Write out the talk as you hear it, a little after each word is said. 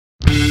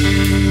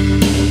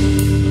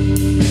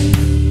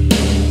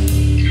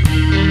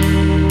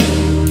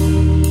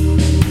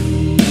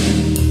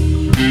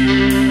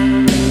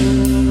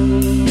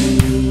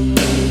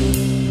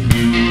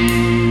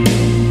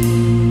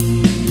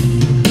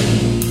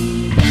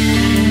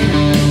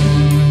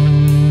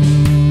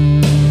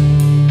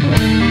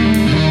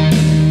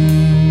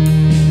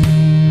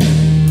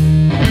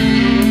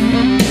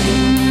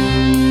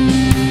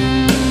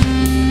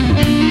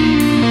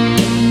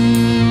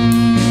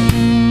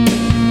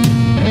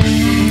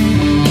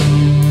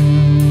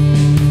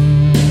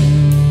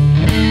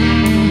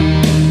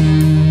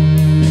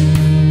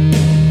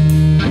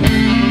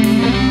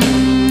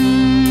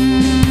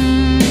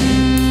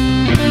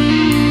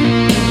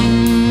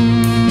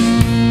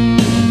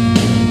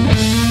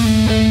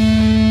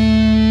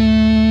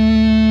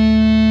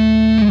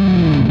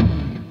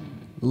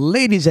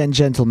Ladies and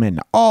gentlemen,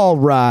 all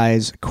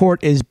rise.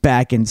 Court is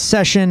back in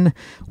session.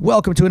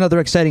 Welcome to another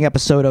exciting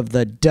episode of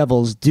The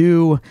Devil's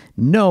Due.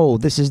 No,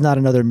 this is not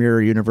another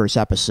Mirror Universe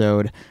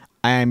episode.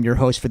 I am your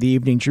host for the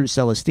evening, Drew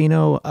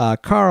Celestino.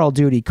 Carl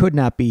Duty could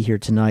not be here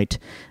tonight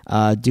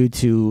due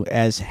to,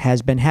 as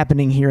has been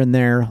happening here and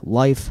there,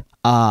 life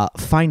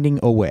finding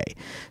a way.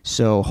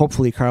 So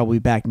hopefully Carl will be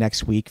back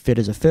next week, fit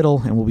as a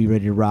fiddle, and we'll be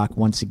ready to rock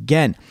once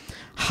again.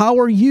 How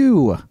are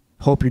you?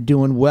 Hope you're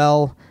doing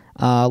well.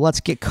 Let's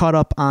get caught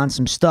up on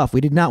some stuff.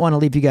 We did not want to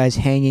leave you guys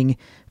hanging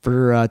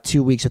for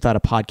 2 weeks without a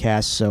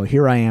podcast, so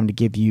here I am to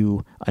give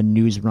you a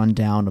news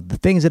rundown of the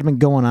things that have been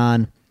going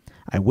on.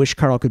 I wish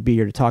Carl could be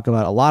here to talk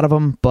about a lot of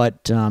them,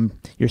 but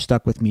you're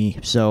stuck with me,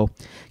 so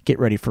get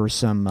ready for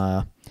some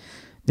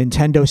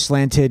Nintendo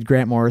slanted,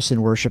 Grant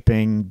Morrison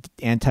worshipping,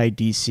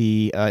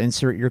 anti-DC,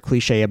 insert your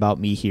cliche about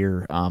me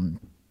here,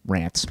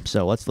 rants.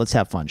 So let's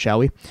have fun, shall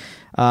we?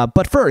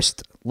 But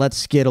first,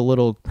 let's get a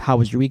little, how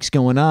was your week's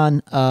going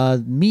on?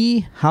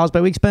 How's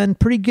my week's been?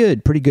 Pretty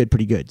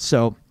good.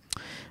 So,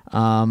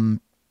 I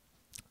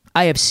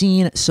have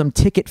seen some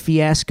ticket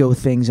fiasco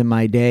things in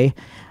my day.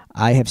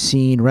 I have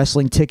seen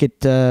wrestling tickets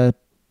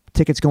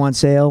go on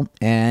sale,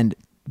 and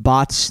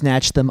bots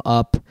snatch them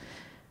up.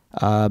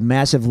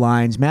 Massive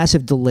lines,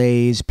 massive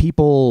delays,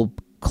 people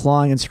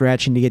clawing and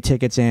scratching to get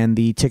tickets, and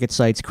the ticket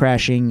sites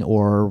crashing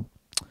or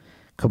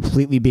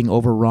completely being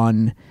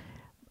overrun.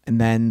 And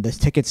then the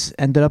tickets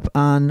ended up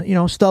on,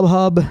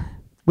 StubHub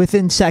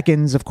within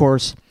seconds, of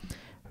course,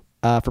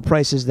 for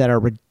prices that are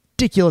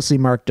ridiculously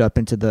marked up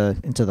into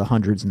the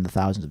hundreds and the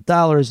thousands of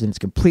dollars, and it's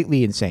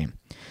completely insane.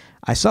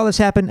 I saw this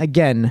happen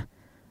again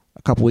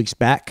a couple weeks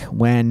back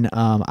when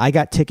I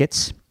got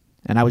tickets,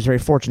 and I was very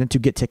fortunate to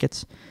get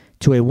tickets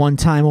to a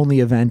one-time only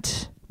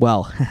event.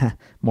 Well,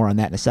 more on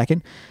that in a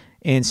second.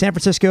 In San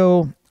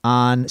Francisco,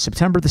 on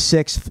September the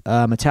 6th,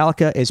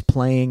 Metallica is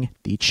playing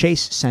the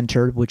Chase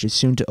Center, which is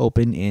soon to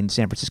open in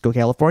San Francisco,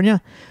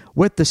 California,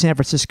 with the San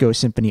Francisco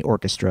Symphony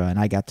Orchestra, and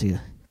I got to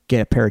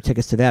get a pair of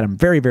tickets to that. I'm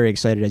very, very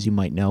excited, as you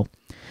might know.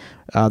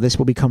 This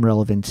will become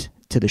relevant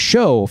to the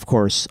show, of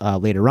course,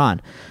 later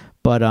on.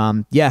 But,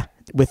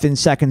 within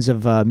seconds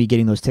of me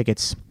getting those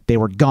tickets, they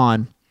were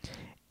gone,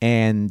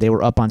 and they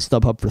were up on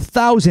StubHub for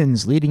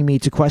thousands, leading me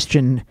to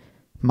question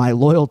my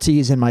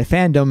loyalties and my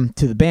fandom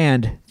to the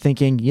band,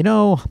 thinking,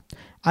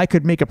 I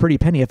could make a pretty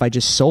penny if I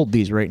just sold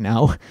these right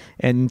now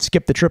and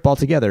skip the trip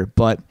altogether.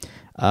 But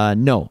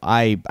no,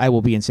 I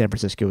will be in San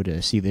Francisco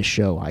to see this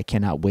show. I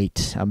cannot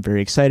wait. I'm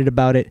very excited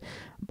about it.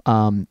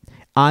 On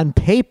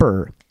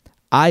paper,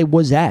 I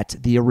was at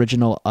the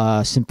original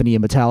Symphony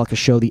of Metallica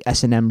show, the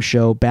S&M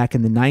show back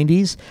in the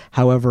 90s.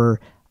 However,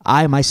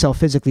 I myself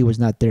physically was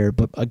not there,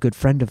 but a good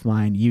friend of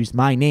mine used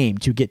my name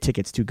to get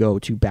tickets to go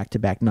to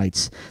back-to-back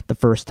nights the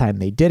first time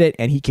they did it,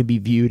 and he can be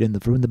viewed in the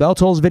When the Bell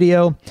Tolls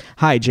video.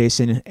 Hi,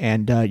 Jason,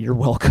 and you're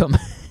welcome.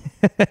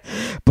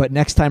 But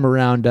next time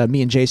around,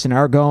 me and Jason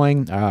are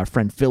going. Our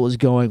friend Phil is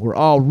going. We're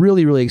all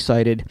really, really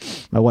excited.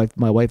 My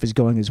wife is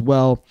going as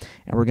well,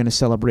 and we're going to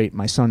celebrate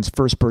my son's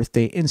first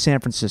birthday in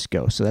San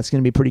Francisco, so that's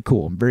going to be pretty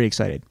cool. I'm very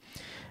excited.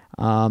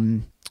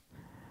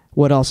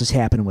 What else has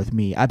happened with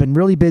me? I've been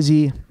really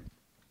busy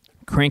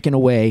cranking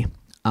away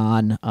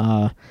on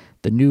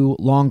the new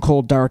Long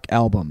Cold Dark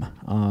album,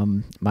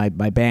 my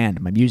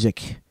band, my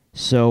music.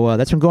 So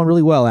that's been going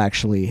really well,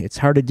 actually. It's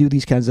hard to do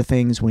these kinds of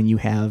things when you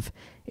have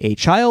a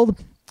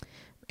child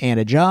and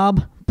a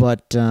job,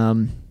 but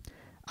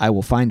I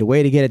will find a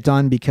way to get it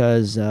done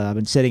because I've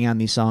been sitting on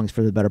these songs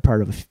for the better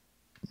part of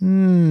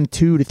 2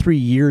 to 3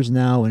 years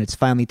now, and it's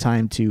finally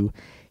time to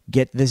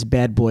get this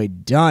bad boy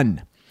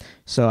done.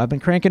 So I've been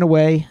cranking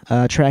away,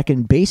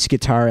 tracking bass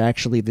guitar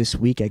actually this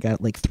week. I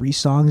got like 3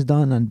 songs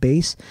done on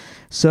bass.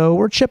 So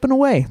we're chipping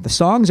away. The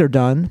songs are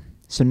done,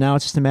 so now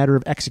it's just a matter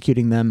of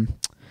executing them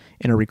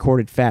in a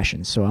recorded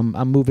fashion. So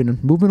I'm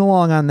moving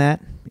along on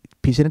that,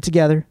 piecing it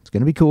together. It's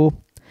going to be cool.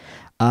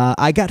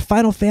 I got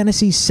Final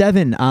Fantasy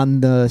VII on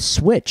the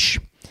Switch.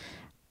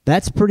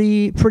 That's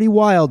pretty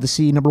wild to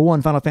see, number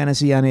one, Final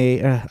Fantasy on a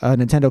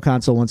Nintendo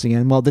console once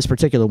again. Well, this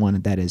particular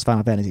one, that is,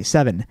 Final Fantasy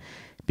VII.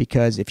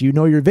 Because if you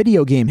know your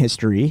video game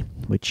history,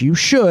 which you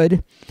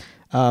should,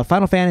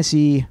 Final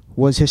Fantasy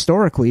was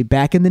historically,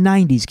 back in the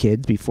 90s,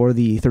 kids, before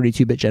the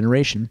 32-bit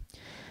generation,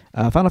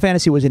 Final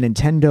Fantasy was a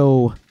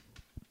Nintendo,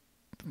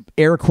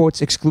 air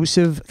quotes,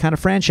 exclusive kind of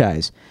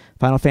franchise.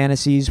 Final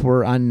Fantasies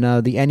were on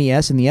the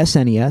NES and the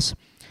SNES,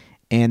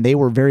 and they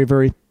were very,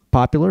 very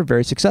popular,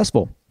 very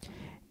successful.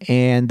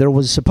 And there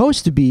was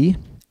supposed to be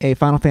a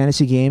Final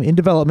Fantasy game in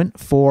development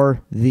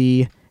for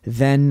the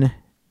then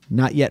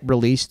not yet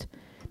released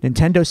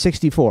Nintendo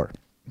 64,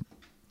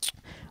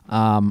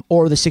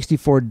 or the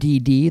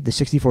 64DD, the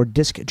 64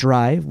 disc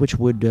drive, which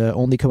would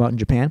only come out in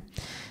Japan.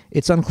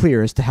 It's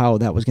unclear as to how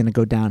that was going to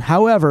go down.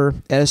 However,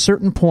 at a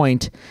certain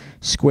point,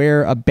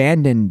 Square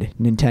abandoned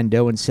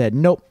Nintendo and said,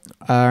 nope,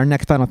 our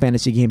next Final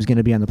Fantasy game is going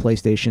to be on the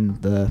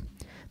PlayStation.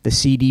 The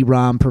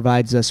CD-ROM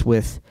provides us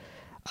with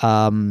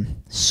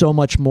so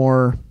much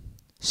more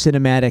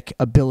cinematic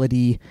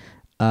ability,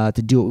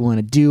 to do what we want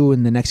to do.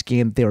 And the next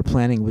game that they were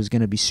planning was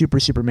going to be super,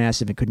 super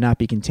massive and could not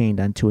be contained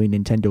onto a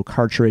Nintendo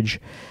cartridge.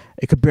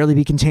 It could barely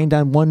be contained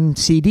on one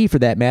CD for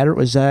that matter. It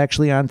was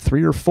actually on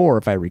 3 or 4,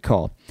 if I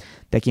recall.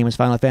 That game was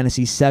Final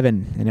Fantasy VII,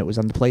 and it was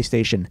on the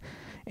PlayStation.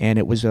 And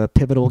it was a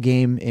pivotal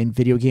game in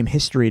video game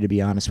history, to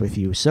be honest with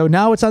you. So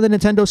now it's on the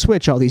Nintendo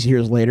Switch all these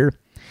years later.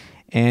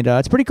 And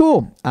it's pretty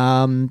cool.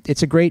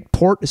 It's a great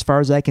port as far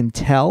as I can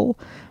tell.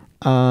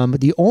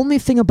 The only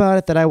thing about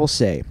it that I will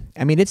say,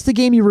 I mean, it's the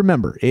game you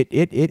remember. It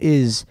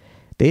is.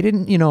 They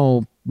didn't,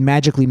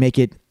 magically make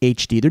it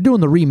HD. They're doing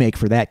the remake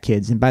for that,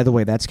 kids. And by the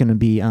way, that's going to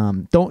be.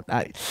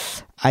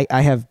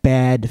 I have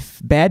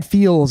bad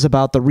feels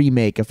about the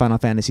remake of Final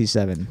Fantasy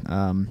VII.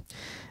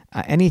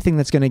 Anything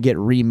that's going to get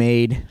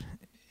remade,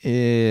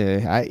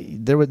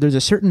 there's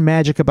a certain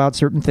magic about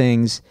certain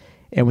things,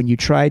 and when you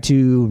try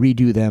to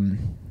redo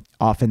them,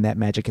 often that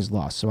magic is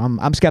lost. So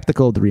I'm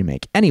skeptical of the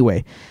remake.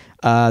 Anyway,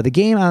 the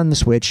game on the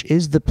Switch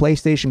is the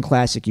PlayStation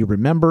Classic you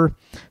remember.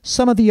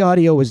 Some of the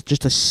audio is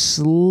just a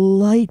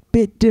slight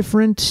bit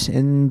different,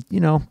 and,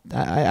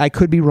 I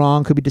could be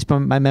wrong, could be just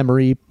my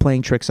memory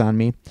playing tricks on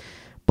me.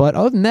 But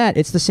other than that,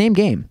 it's the same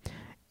game.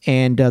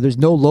 And there's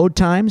no load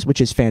times, which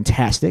is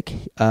fantastic.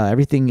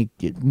 Everything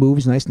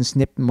moves nice and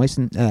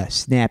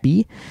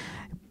snappy.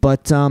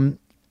 But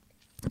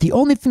the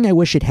only thing I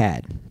wish it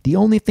had, the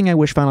only thing I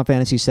wish Final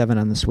Fantasy VII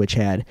on the Switch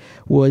had,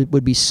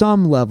 would be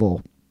some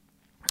level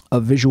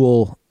of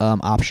visual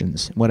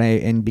options.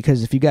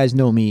 Because if you guys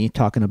know me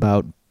talking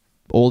about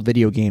old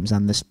video games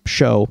on this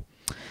show,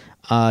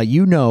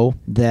 you know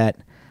that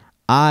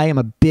I am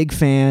a big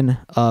fan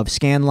of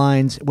scan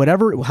lines.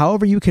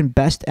 However you can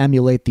best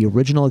emulate the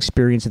original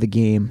experience of the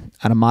game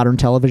on a modern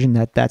television,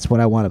 that's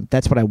what I want.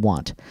 That's what I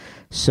want.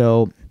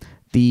 So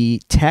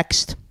the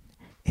text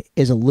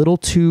is a little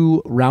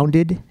too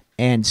rounded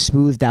and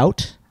smoothed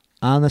out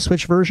on the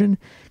Switch version,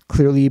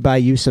 clearly by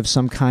use of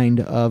some kind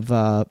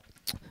of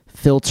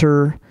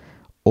filter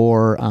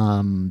or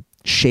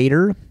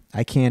shader.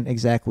 I can't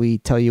exactly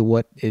tell you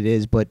what it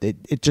is, but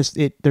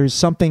there's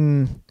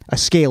something, a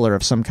scaler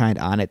of some kind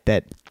on it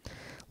that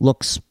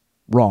looks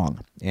wrong.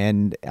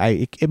 And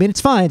I mean,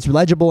 it's fine, it's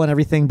legible and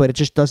everything, but it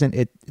just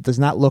does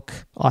not look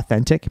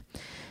authentic.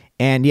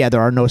 And yeah,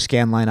 there are no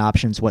scanline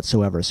options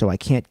whatsoever, so I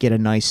can't get a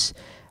nice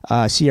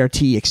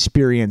CRT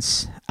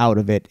experience out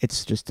of it.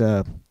 It's just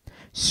a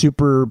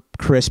super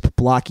crisp,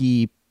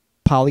 blocky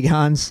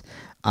polygons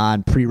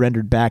on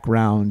pre-rendered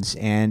backgrounds,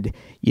 and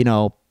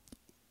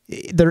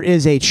there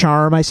is a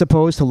charm, I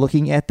suppose, to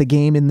looking at the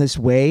game in this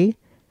way,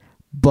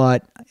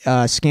 but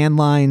scan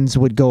lines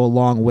would go a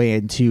long way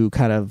into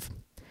kind of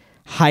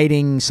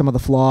hiding some of the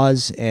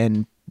flaws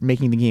and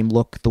making the game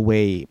look the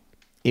way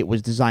it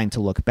was designed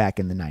to look back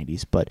in the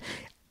 90s. But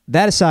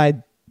that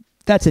aside,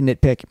 that's a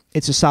nitpick.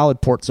 It's a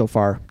solid port so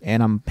far,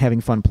 and I'm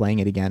having fun playing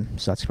it again,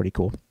 so that's pretty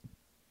cool.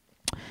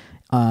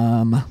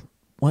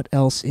 What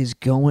else is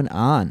going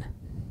on?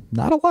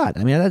 Not a lot.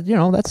 I mean,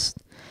 that's...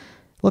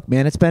 Look,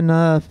 man, it's been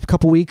a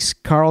couple weeks.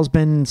 Carl's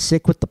been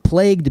sick with the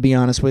plague, to be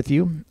honest with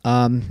you.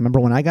 Remember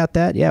when I got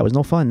that? Yeah, it was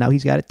no fun. Now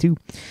he's got it too.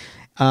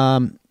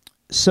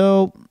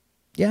 So,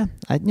 yeah,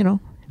 I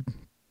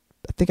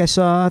think I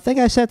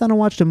sat down and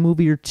watched a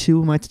movie or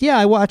two.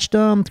 I watched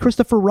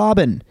Christopher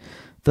Robin,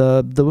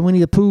 the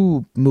Winnie the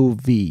Pooh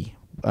movie,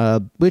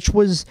 which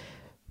was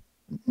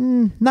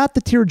not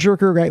the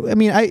tearjerker. Right? I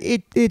mean,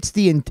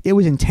 it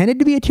was intended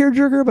to be a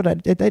tearjerker,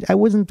 but I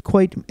wasn't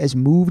quite as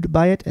moved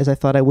by it as I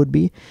thought I would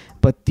be.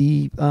 But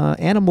the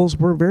animals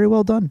were very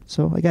well done,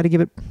 so I got to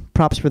give it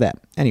props for that.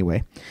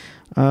 Anyway,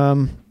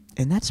 and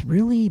that's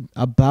really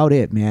about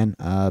it, man.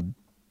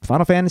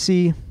 Final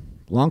Fantasy,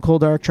 Long Cold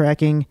Dark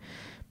tracking,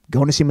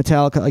 going to see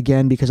Metallica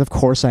again because of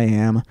course I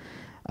am,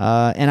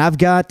 and I've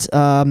got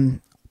a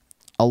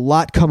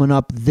lot coming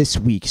up this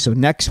week. So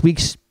next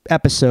week's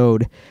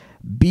episode,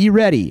 be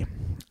ready,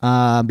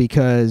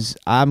 because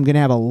I'm going to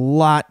have a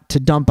lot to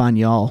dump on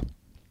y'all,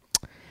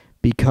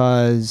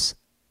 because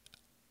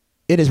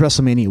it is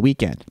WrestleMania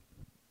weekend.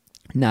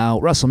 Now,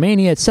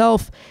 WrestleMania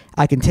itself,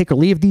 I can take or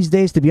leave these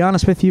days, to be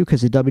honest with you,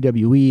 because the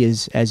WWE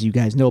is, as you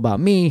guys know about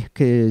me,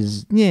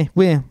 because,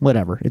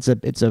 whatever. It's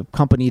a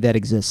company that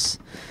exists.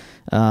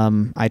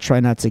 I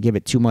try not to give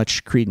it too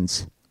much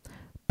credence.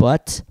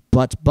 But,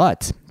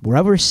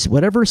 whatever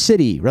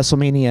city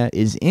WrestleMania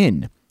is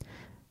in,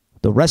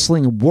 the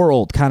wrestling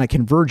world kind of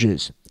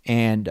converges,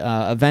 and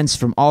events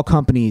from all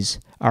companies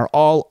are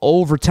all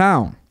over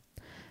town.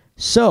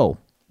 So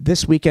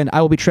this weekend, I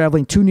will be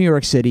traveling to New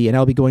York City, and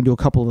I'll be going to a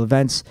couple of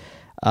events.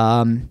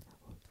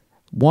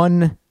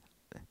 One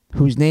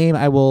whose name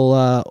I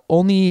will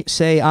only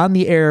say on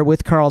the air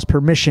with Carl's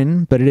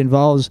permission, but it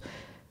involves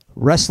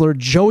wrestler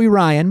Joey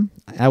Ryan.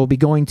 I will be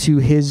going to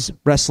his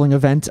wrestling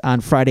event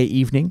on Friday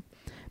evening,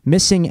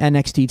 missing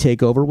NXT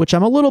TakeOver, which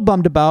I'm a little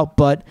bummed about,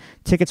 but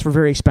tickets were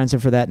very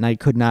expensive for that, and I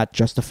could not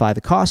justify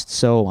the cost,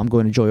 so I'm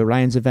going to Joey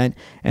Ryan's event,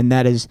 and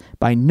that is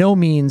by no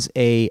means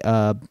a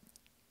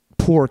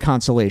poor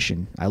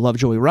consolation. I love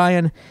Joey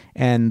Ryan,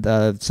 and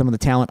some of the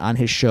talent on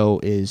his show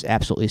is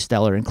absolutely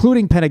stellar,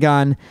 including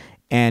Pentagon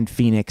and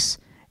Phoenix,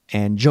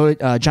 and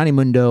Johnny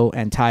Mundo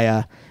and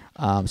Taya.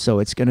 So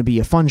it's going to be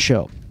a fun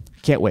show.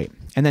 Can't wait.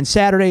 And then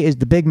Saturday is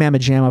the big Mamma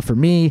Jamma for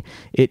me.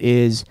 It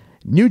is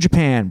New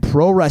Japan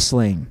Pro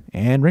Wrestling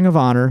and Ring of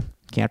Honor.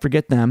 Can't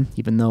forget them,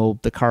 even though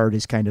the card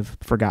has kind of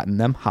forgotten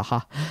them.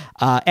 Haha.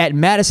 At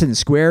Madison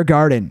Square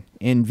Garden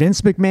in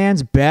Vince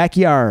McMahon's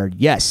backyard.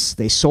 Yes,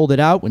 they sold it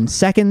out in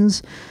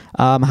seconds.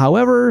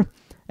 However,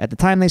 at the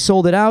time they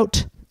sold it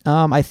out,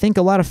 I think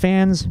a lot of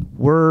fans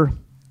were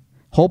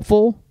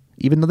hopeful,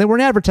 even though they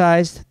weren't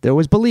advertised. There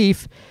was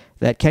belief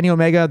that Kenny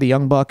Omega, the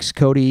Young Bucks,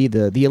 Cody,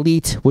 the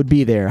Elite would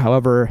be there.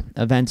 However,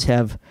 events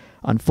have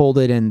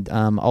unfolded and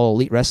All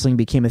Elite Wrestling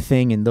became a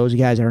thing, and those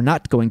guys are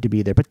not going to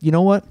be there. But you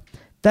know what?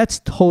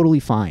 That's totally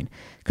fine,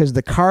 because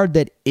the card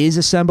that is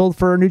assembled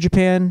for New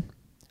Japan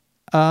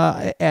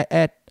on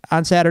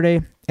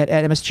Saturday at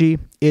MSG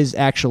is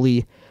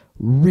actually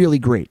really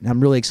great.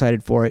 I'm really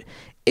excited for it.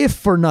 If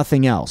for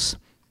nothing else,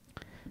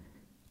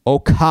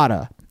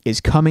 Okada is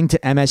coming to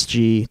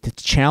MSG to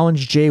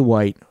challenge Jay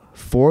White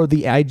for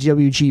the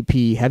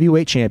IWGP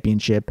Heavyweight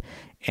Championship,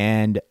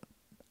 and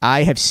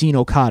I have seen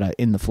Okada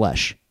in the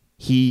flesh.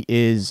 He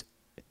is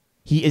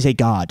a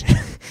god.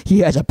 He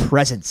has a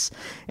presence,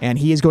 and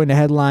he is going to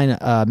headline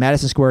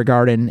Madison Square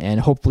Garden and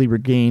hopefully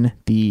regain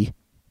the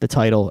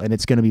title, and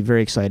it's going to be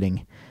very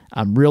exciting.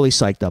 I'm really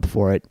psyched up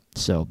for it,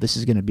 so this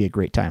is going to be a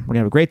great time. We're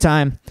going to have a great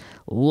time.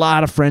 A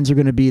lot of friends are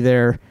going to be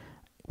there.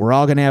 We're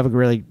all going to have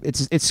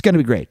it's going to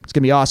be great. It's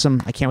going to be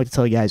awesome. I can't wait to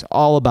tell you guys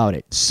all about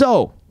it.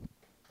 So,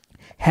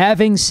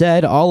 having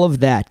said all of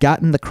that,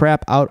 gotten the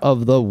crap out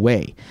of the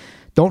way,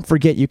 don't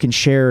forget you can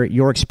share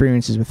your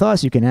experiences with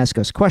us. You can ask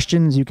us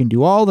questions. You can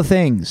do all the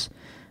things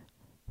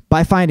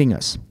by finding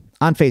us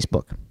on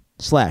Facebook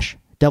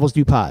 /Devils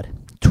Do Pod,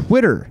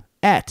 Twitter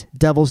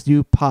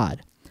 @DevilsDoPod,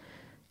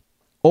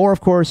 or,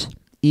 of course,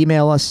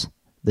 email us,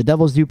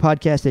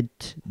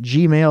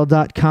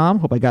 thedevilsdopodcast@gmail.com.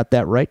 Hope I got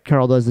that right.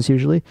 Carl does this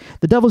usually.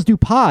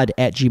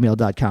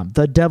 Thedevilsdopod@gmail.com.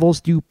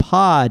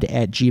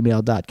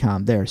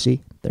 Thedevilsdopod@gmail.com. There,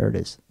 see? There it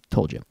is.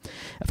 Told you.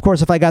 Of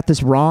course, if I got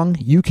this wrong,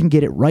 you can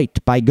get it right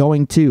by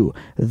going to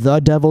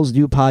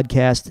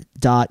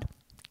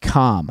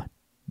thedevilsdopodcast.com.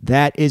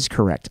 That is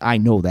correct. I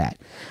know that.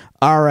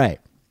 All right.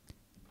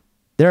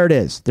 There it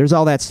is. There's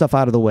all that stuff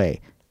out of the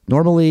way.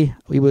 Normally,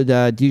 we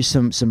would do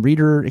some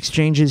reader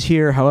exchanges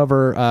here.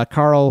 However,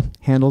 Carl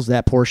handles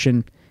that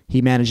portion.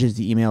 He manages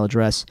the email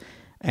address,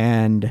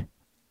 and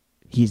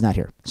he's not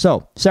here.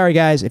 So, sorry,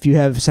 guys, if you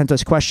have sent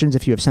us questions,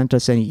 if you have sent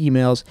us any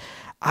emails,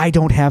 I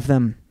don't have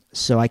them,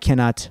 so I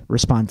cannot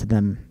respond to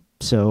them.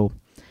 So,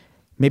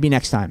 maybe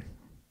next time.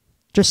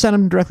 Just send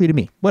them directly to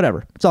me.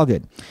 Whatever. It's all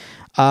good.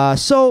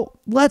 So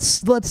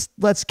let's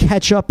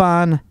catch up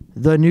on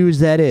the news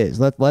that is.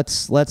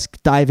 Let's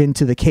dive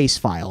into the case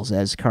files,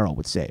 as Carl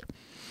would say.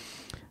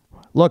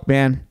 Look,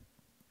 man,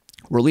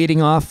 we're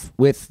leading off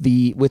with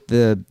the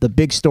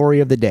big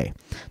story of the day.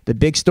 The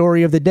big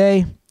story of the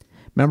day.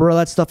 Remember all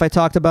that stuff I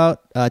talked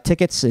about?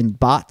 Tickets and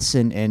bots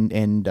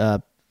and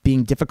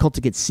being difficult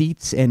to get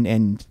seats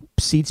and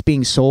seats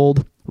being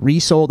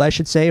resold, I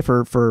should say,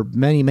 for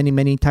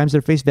many times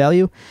their face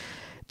value.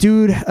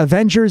 Dude,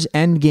 Avengers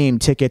Endgame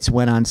tickets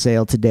went on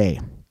sale today.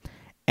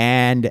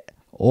 And,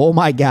 oh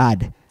my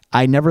God,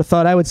 I never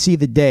thought I would see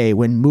the day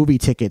when movie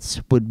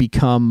tickets would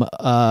become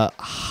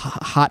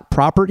hot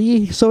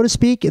property, so to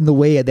speak, in the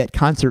way that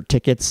concert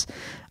tickets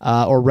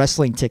or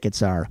wrestling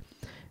tickets are.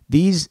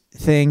 These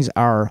things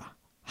are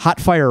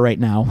hot fire right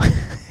now.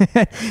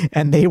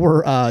 And they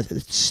were,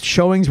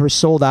 showings were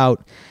sold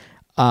out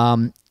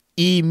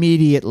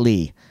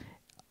immediately.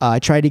 I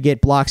tried to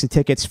get blocks of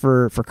tickets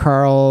for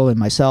Carl and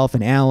myself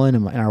and Alan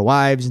and our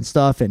wives and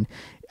stuff, and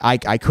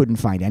I couldn't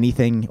find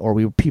anything,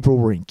 or people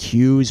were in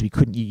queues. You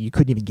couldn't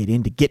even get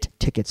in to get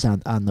tickets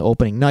on the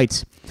opening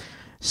nights.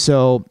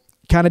 So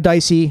kind of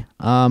dicey,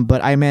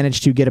 but I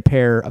managed to get a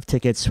pair of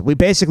tickets. We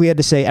basically had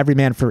to say every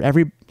man for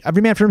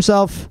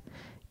himself.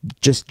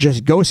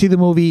 Just go see the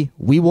movie.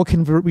 We will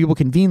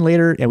convene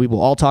later, and we will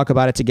all talk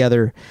about it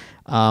together.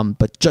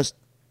 But just.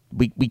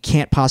 We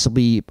can't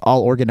possibly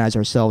all organize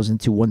ourselves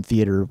into one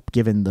theater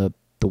given the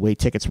way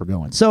tickets were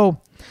going.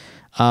 So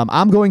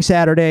I'm going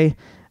Saturday.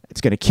 It's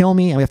going to kill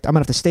me. I'm going to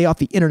have to stay off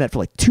the internet for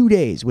like 2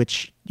 days,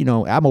 which,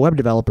 I'm a web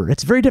developer.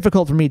 It's very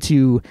difficult for me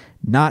to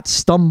not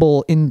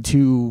stumble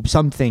into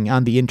something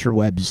on the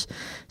interwebs.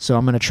 So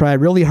I'm going to try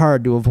really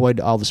hard to avoid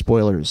all the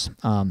spoilers.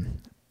 Well,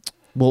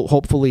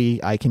 hopefully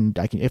I can.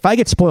 If I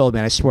get spoiled,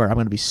 man, I swear I'm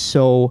going to be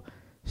so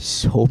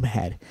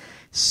mad.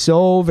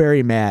 So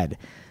very mad.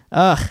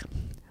 Ugh.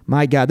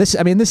 My God, this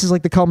is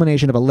like the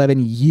culmination of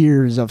 11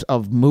 years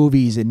of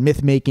movies and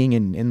myth making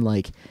and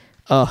like,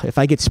 if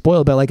I get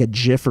spoiled by like a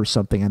GIF or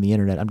something on the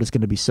internet, I'm just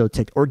going to be so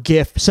ticked. Or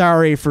GIF,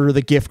 sorry for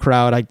the GIF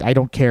crowd. I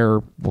don't care,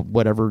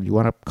 whatever you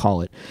want to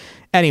call it.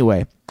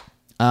 Anyway,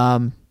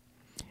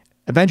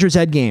 Avengers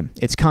Endgame,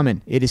 it's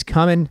coming. It is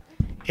coming.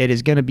 It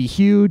is going to be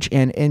huge.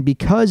 And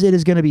because it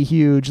is going to be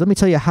huge, let me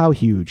tell you how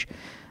huge.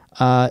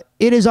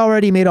 It has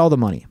already made all the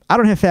money. I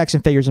don't have facts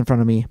and figures in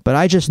front of me, but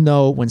I just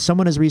know when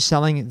someone is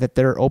reselling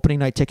their opening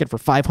night ticket for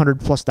 $500+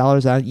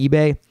 on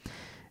eBay,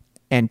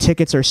 and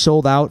tickets are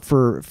sold out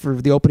for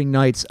the opening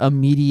nights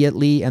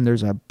immediately, and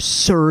there's a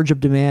surge of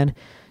demand.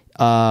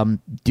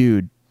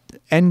 Dude,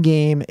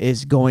 Endgame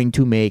is going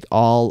to make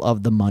all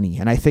of the money,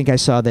 and I think I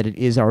saw that it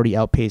is already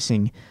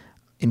outpacing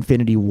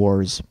Infinity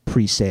War's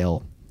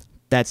pre-sale.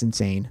 That's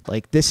insane.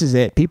 Like, this is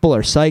it. People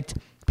are psyched.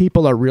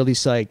 People are really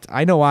psyched.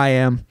 I know I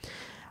am.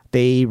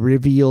 They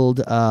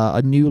revealed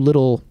a new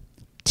little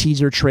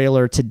teaser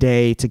trailer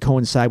today to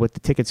coincide with the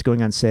tickets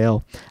going on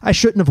sale. I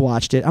shouldn't have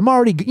watched it. I'm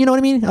already, you know what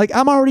I mean? Like,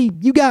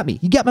 you got me.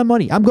 You got my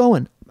money. I'm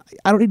going.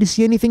 I don't need to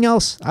see anything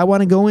else. I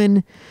want to go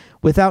in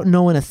without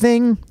knowing a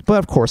thing. But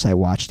of course I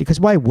watched it, because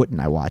why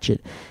wouldn't I watch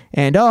it?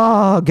 And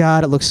oh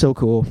God, it looks so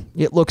cool.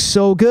 It looks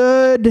so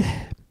good.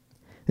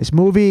 This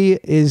movie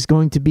is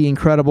going to be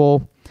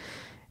incredible.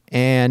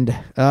 And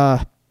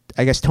I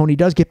guess Tony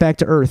does get back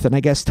to Earth, and I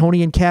guess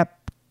Tony and Cap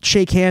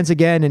shake hands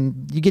again,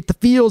 and you get the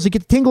feels, you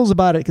get the tingles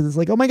about it, because it's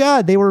like, oh my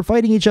God, they were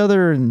fighting each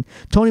other, and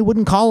Tony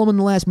wouldn't call them in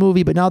the last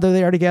movie, but now they're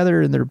there together,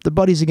 and they're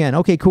buddies again.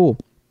 Okay, cool.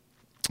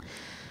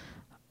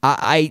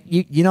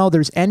 You know,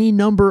 there's any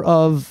number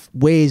of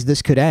ways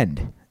this could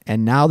end,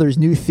 and now there's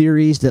new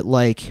theories that,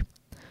 like,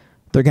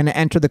 they're going to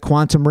enter the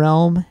quantum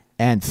realm,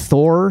 and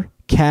Thor,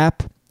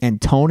 Cap,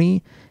 and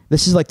Tony,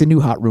 this is like the new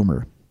hot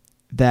rumor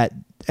that,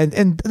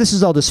 and this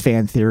is all just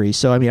fan theory,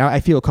 so I mean,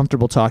 I feel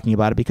comfortable talking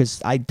about it,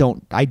 because I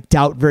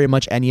doubt very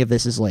much any of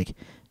this is like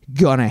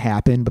gonna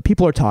happen, but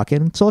people are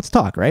talking, so let's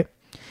talk, right?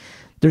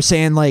 They're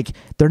saying, like,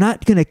 they're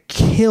not gonna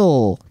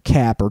kill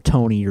Cap or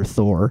Tony or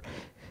Thor,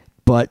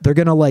 but they're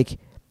gonna, like,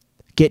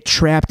 get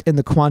trapped in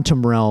the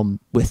quantum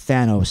realm with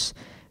Thanos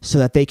so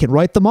that they can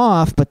write them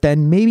off, but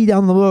then maybe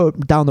down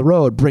the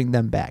road bring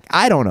them back.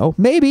 I don't know.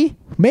 Maybe.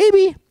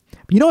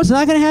 You know what's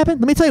not gonna happen?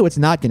 Let me tell you what's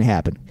not gonna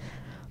happen.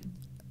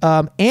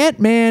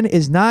 Ant-Man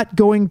is not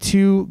going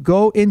to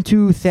go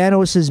into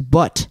Thanos'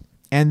 butt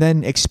and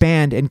then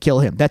expand and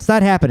kill him. That's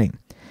not happening.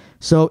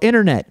 So,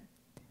 internet,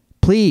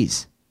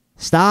 please,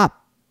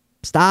 stop.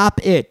 Stop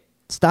it.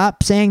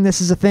 Stop saying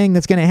this is a thing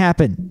that's going to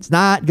happen. It's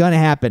not going to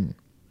happen.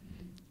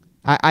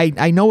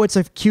 I know it's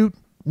a cute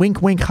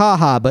wink, wink, ha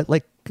ha, but,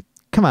 like,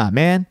 come on,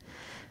 man.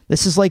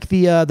 This is like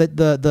the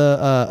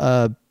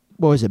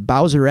what was it,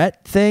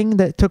 Bowserette thing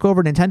that took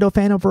over Nintendo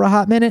Fandom for a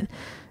hot minute.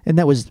 And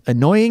that was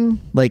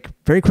annoying, like,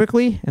 very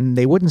quickly, and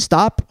they wouldn't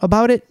stop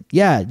about it.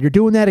 Yeah, you're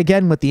doing that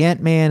again with the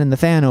Ant-Man and the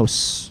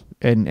Thanos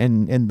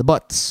and the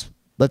butts.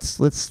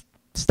 Let's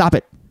stop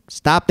it.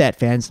 Stop that,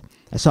 fans.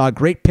 I saw a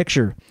great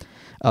picture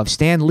of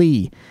Stan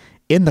Lee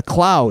in the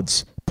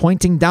clouds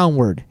pointing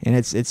downward, and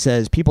it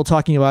says, people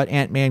talking about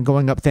Ant-Man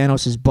going up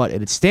Thanos' butt,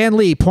 and it's Stan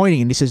Lee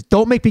pointing, and he says,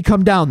 don't make me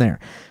come down there.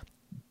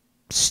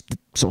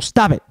 So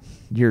stop it.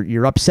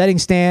 You're upsetting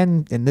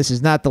Stan, and this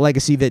is not the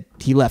legacy that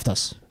he left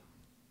us.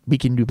 We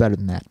can do better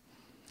than that.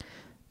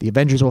 The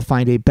Avengers will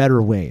find a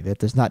better way that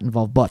does not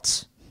involve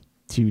butts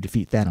to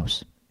defeat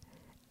Thanos.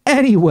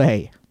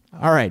 Anyway,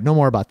 all right, no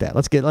more about that.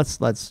 Let's get out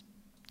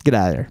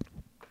of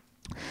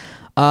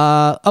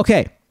there.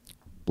 Okay,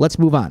 let's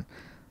move on.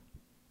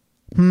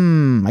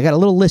 I got a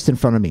little list in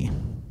front of me.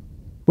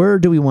 Where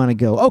do we want to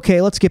go?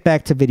 Okay, let's get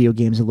back to video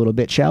games a little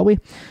bit, shall we?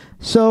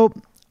 So,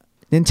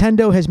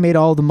 Nintendo has made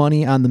all the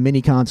money on the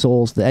mini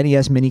consoles, the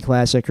NES Mini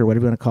Classic, or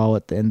whatever you want to call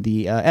it, and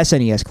the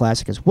SNES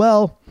Classic as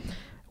well.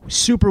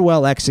 Super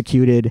well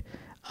executed.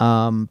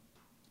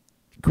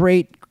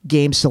 Great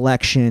game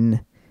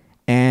selection,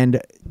 and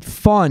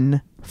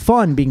fun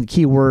being the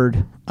key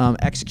word,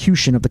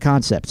 execution of the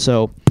concept.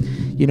 So,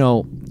 you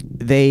know,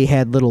 they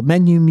had little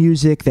menu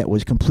music that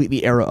was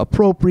completely era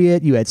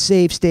appropriate. You had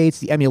save states.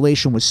 The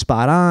emulation was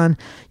spot on.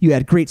 You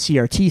had great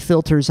CRT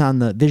filters on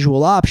the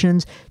visual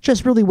options.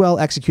 Just really well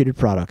executed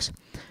products.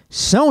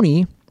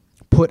 Sony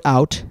put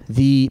out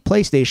the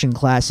PlayStation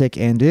Classic,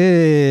 and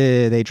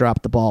they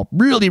dropped the ball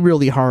really,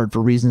 really hard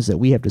for reasons that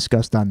we have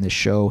discussed on this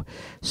show.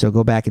 So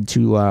go back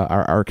into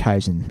our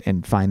archives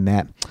and find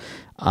that.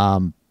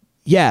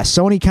 Yeah,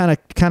 Sony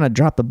kind of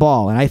dropped the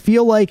ball, and I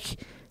feel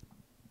like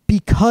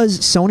because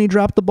Sony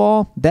dropped the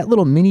ball, that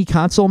little mini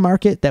console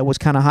market that was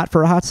kind of hot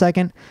for a hot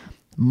second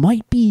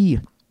might be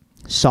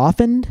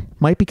softened,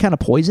 might be kind of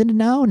poisoned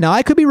now. Now,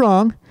 I could be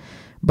wrong,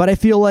 but I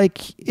feel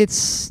like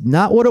it's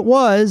not what it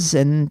was,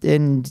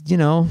 and you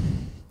know,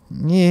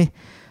 yeah.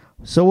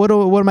 So what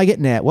am I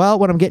getting at? Well,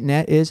 what I'm getting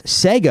at is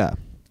Sega,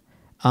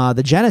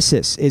 the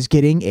Genesis, is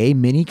getting a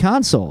mini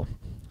console,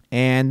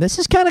 and this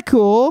is kind of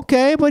cool.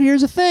 Okay, but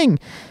here's the thing.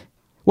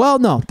 Well,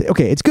 no,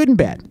 okay, it's good and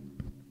bad.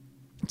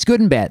 It's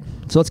good and bad.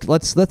 So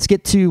let's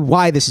get to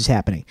why this is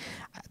happening.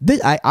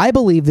 I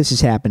believe this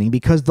is happening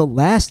because the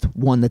last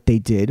one that they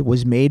did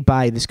was made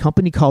by this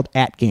company called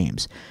At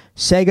Games.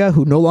 Sega,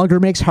 who no longer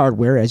makes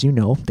hardware, as you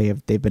know,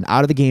 they've been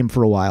out of the game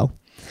for a while.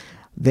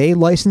 They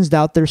licensed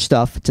out their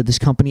stuff to this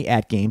company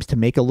At Games to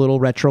make a little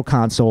retro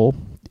console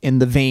in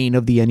the vein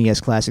of the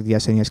NES Classic, the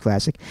SNES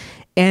Classic,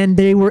 and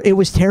it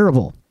was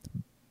terrible.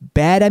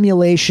 Bad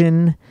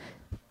emulation,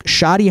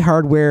 shoddy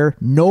hardware,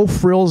 no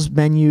frills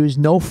menus,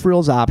 no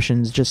frills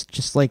options,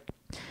 just like,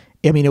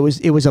 I mean, it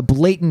was a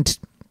blatant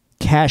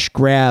cash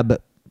grab,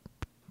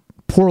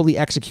 poorly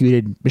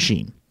executed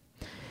machine.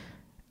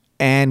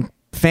 And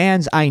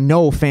fans, I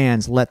know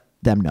fans let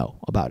them know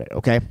about it,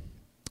 okay?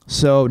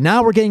 So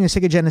now we're getting a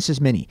Sega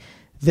Genesis Mini.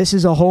 This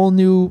is a whole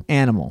new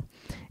animal.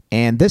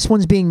 And this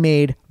one's being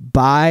made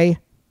by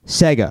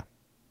Sega.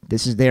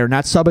 They are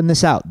not subbing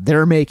this out.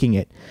 They're making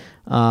it.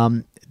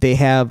 They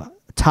have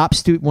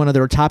one of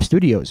their top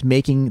studios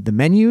making the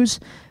menus.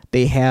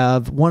 They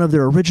have one of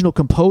their original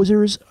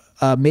composers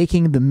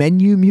making the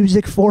menu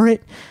music for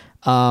it.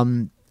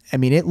 I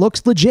mean, it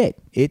looks legit.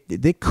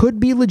 It could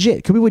be legit.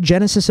 It could be what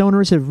Genesis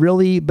owners have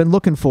really been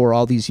looking for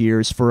all these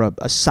years, for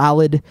a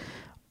solid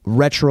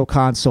retro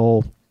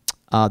console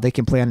they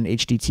can play on an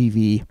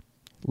HDTV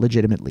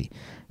legitimately.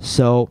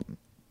 So,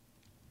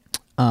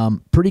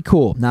 pretty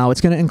cool. Now,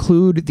 it's going to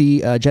include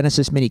the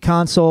Genesis Mini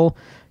console,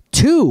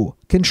 2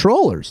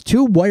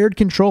 wired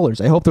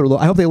controllers. I hope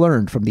they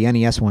learned from the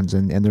NES ones,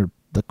 and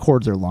the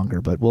cords are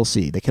longer, but we'll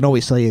see. They can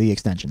always sell you the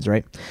extensions,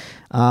 right?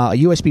 A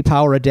USB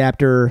power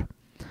adapter,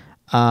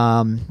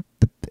 and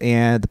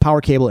the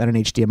power cable, and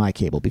an HDMI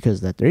cable,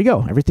 because there you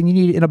go. Everything you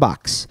need in a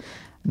box.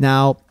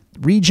 Now,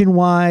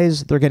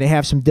 region-wise, they're going to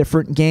have some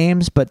different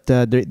games, but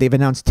they've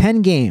announced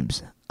 10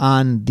 games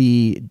on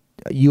the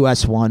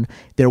US one.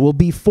 There will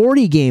be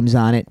 40 games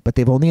on it, but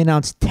they've only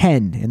announced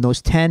 10, and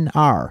those 10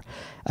 are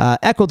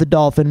Echo the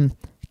Dolphin,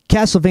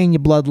 Castlevania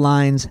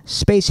Bloodlines,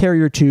 Space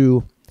Harrier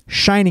 2,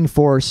 Shining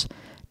Force,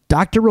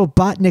 Dr.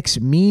 Robotnik's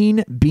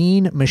Mean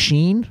Bean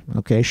Machine,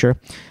 okay, sure,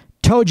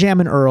 Toe Jam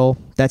and Earl.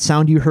 That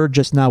sound you heard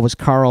just now was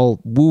Carl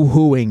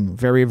woo-hooing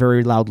very,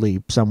 very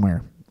loudly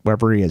somewhere,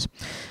 wherever he is.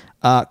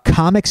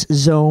 Comics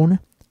Zone,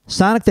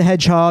 Sonic the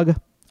Hedgehog,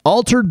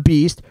 Altered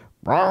Beast,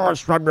 Rise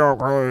from your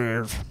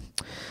grave,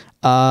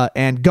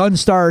 and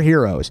Gunstar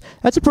Heroes.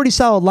 That's a pretty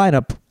solid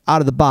lineup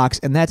out of the box,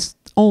 and that's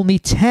only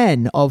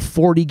 10 of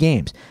 40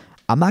 games.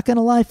 I'm not going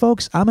to lie,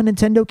 folks. I'm a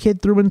Nintendo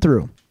kid through and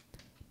through.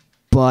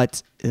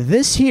 But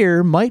this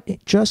here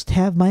might just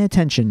have my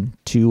attention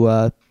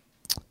to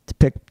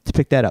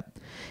pick that up.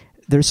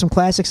 There's some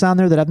classics on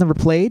there that I've never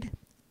played.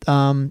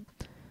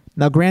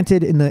 Now,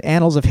 granted, in the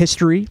annals of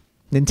history,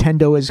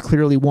 Nintendo has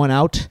clearly won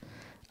out.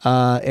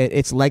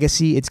 Its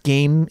legacy, its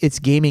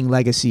gaming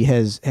legacy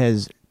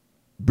has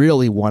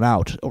really won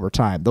out over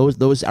time. Those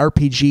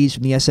RPGs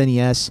from the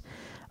SNES,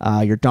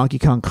 your Donkey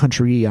Kong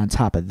Country on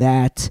top of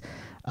that,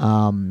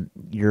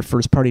 your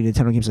first party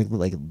Nintendo games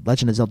like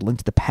Legend of Zelda: Link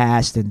to the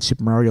Past and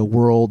Super Mario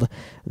World,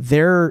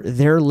 their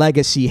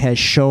legacy has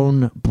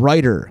shone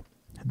brighter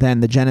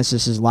than the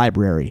Genesis's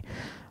library.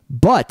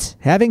 But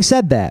having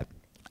said that,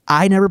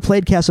 I never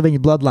played Castlevania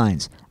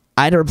Bloodlines.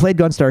 I never played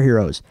Gunstar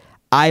Heroes.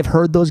 I've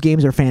heard those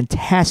games are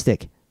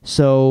fantastic.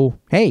 So,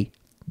 hey,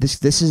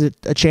 this is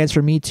a chance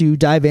for me to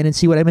dive in and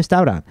see what I missed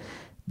out on.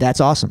 That's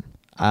awesome.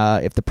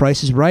 If the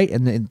price is right,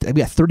 and we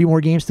got 30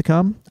 more games to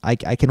come, I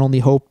can only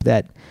hope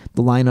that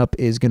the lineup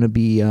is going to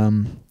be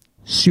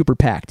super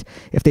packed.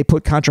 If they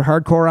put Contra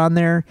Hardcore on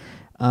there,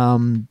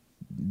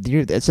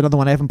 it's another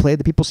one I haven't played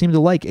that people seem to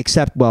like,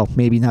 except, well,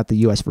 maybe not the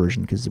US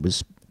version because it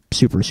was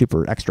super,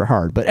 super extra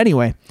hard. But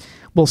anyway,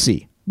 we'll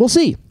see.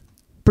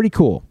 Pretty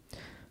cool.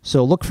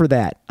 So look for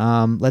that.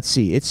 Let's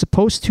see. It's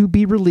supposed to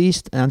be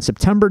released on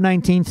September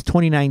 19th,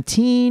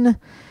 2019.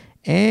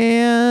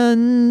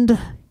 And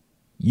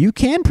you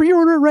can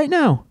pre-order it right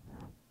now.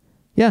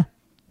 Yeah,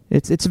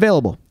 it's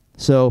available.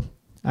 So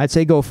I'd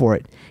say go for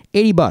it.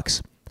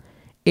 $80.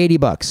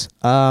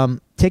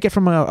 Take it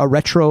from a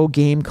retro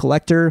game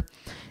collector.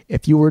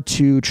 If you were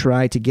to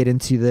try to get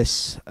into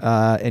this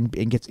and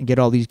get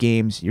all these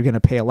games, you're going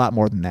to pay a lot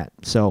more than that.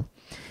 So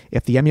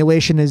if the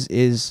emulation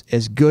is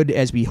as good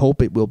as we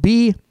hope it will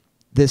be,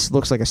 this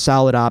looks like a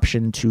solid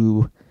option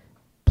to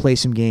play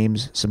some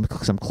games, some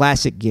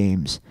classic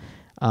games,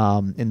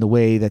 in the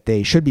way that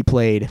they should be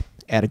played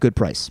at a good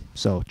price.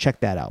 So check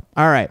that out.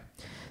 All right.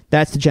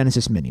 That's the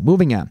Genesis Mini.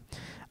 Moving on.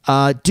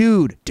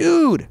 Dude.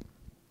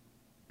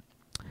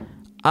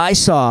 I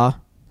saw,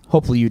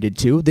 hopefully you did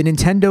too, the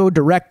Nintendo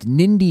Direct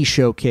Nindie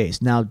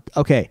Showcase. Now,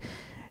 okay,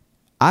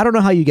 I don't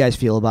know how you guys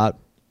feel about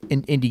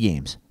indie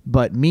games,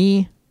 but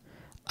me,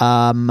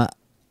 I'm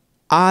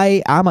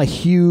a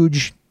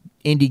huge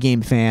indie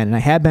game fan, and I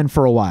have been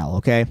for a while,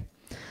 okay?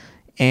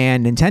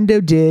 And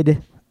Nintendo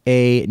did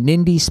a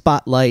Nindie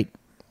Spotlight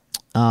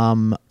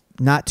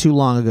not too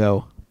long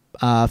ago,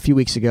 a couple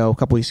weeks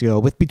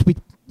ago,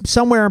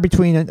 somewhere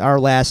between our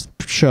last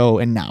show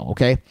and now,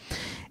 okay?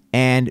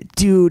 And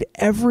dude,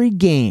 every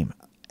game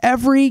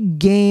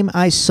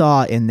I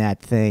saw in that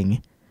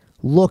thing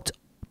looked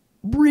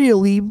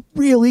really,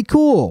 really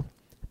cool.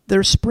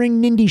 Their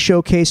Spring Nindie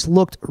Showcase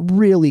looked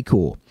really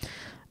cool.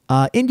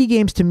 Indie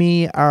games to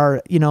me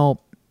are, I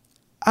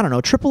don't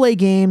know, AAA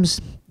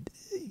games,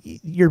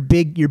 your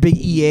big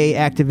EA,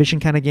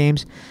 Activision kind of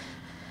games.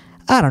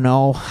 I don't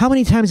know. How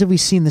many times have we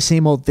seen the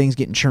same old things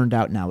getting churned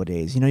out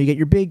nowadays? You get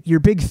your big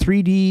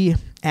 3D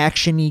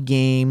action-y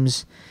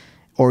games,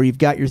 or you've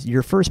got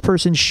your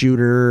first-person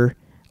shooter,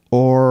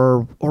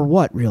 or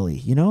what really?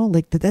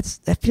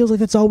 That feels like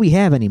that's all we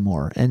have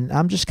anymore. And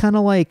I'm just kind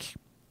of like,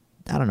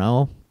 I don't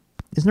know.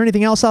 Is there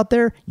anything else out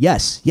there?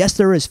 Yes,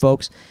 there is,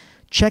 folks.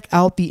 Check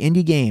out the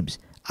indie games.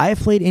 I've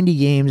played indie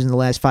games in the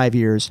last 5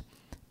 years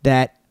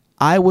that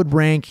I would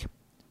rank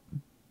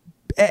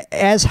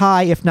as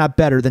high, if not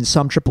better, than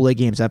some AAA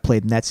games I've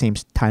played in that same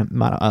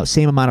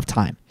amount of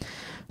time.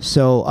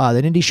 So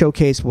the Nindie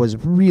Showcase was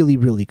really,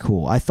 really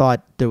cool. I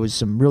thought there was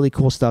some really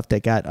cool stuff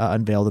that got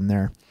unveiled in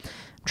there.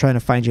 I'm trying to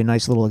find you a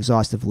nice little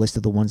exhaustive list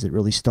of the ones that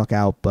really stuck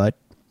out, but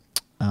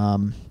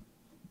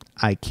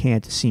I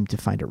can't seem to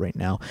find it right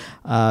now.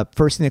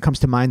 First thing that comes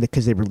to mind,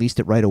 because they released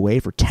it right away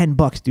for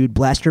 $10, dude,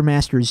 Blaster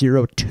Master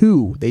Zero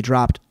 2. They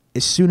dropped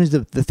as soon as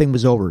the thing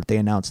was over. They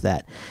announced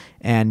that.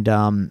 And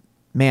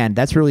man,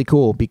 that's really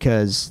cool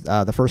because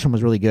the first one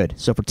was really good.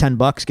 So for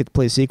 $10, get to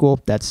play a sequel.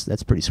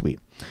 That's pretty sweet.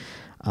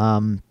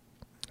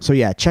 So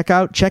yeah, check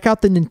out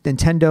the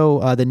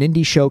Nintendo the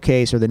Nindie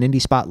Showcase or the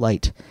Nindie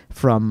Spotlight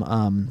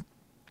from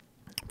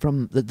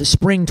the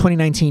spring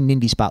 2019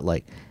 Nindie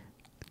Spotlight.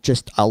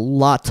 Just a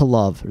lot to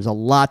love. There's a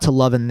lot to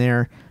love in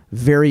there.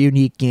 Very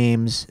unique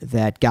games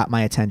that got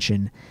my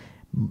attention,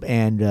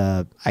 and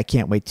I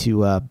can't wait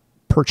to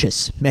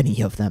purchase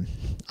many of them,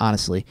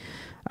 honestly.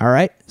 All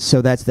right,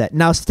 so that's that.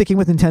 Now, sticking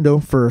with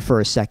Nintendo for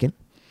a second,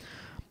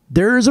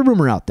 there's a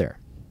rumor out there,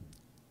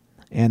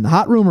 and the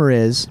hot rumor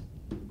is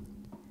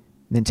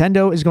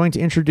Nintendo is going to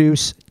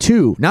introduce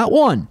two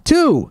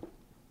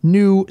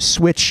new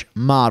Switch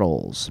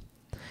models.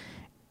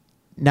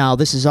 Now,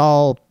 this is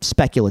all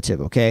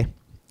speculative, okay?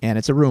 And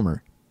it's a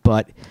rumor.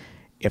 But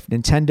if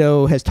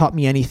Nintendo has taught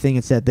me anything,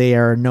 it's that they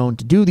are known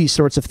to do these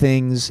sorts of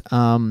things.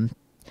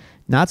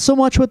 Not so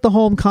much with the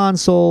home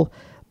console,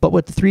 but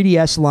with the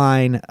 3DS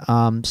line,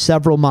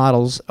 several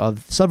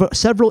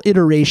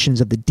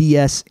iterations of the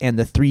DS and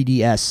the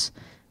 3DS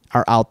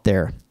are out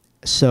there.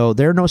 So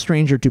they're no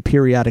stranger to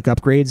periodic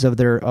upgrades of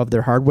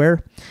their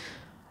hardware.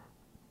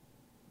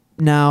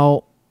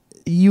 Now,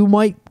 you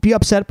might be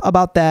upset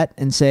about that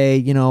and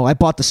say, I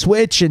bought the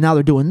Switch and now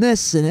they're doing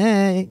this,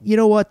 and you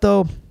know what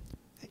though?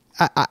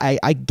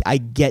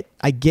 I get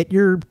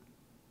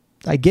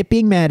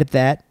being mad at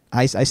that.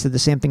 I said the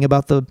same thing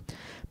about the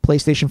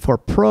PlayStation 4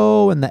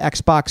 Pro and the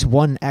Xbox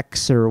One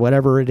X or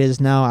whatever it is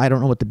now. I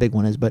don't know what the big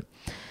one is, but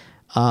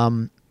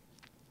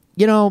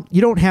you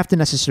don't have to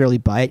necessarily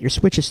buy it. Your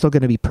Switch is still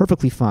going to be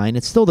perfectly fine.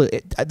 It's still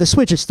the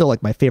Switch is still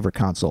like my favorite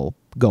console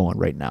going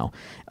right now.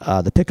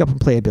 The pickup and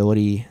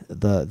playability,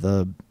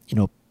 the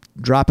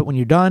drop it when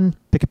you're done,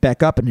 pick it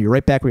back up, and you're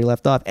right back where you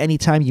left off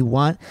anytime you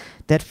want.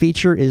 That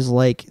feature is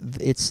like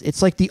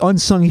it's like the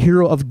unsung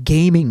hero of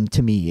gaming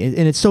to me,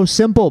 and it's so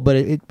simple, but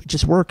it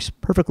just works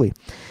perfectly.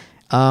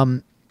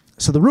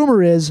 So the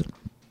rumor is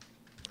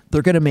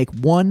they're going to make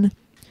one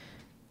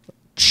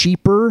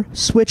cheaper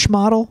Switch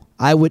model.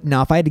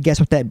 If I had to guess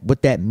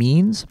what that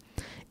means,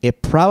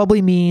 it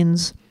probably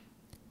means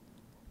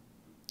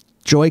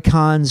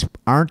Joy-Cons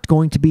aren't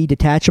going to be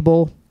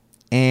detachable,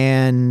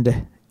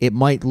 and it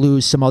might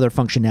lose some other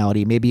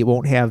functionality. Maybe it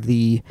won't have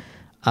the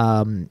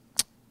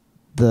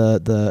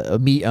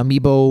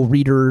Amiibo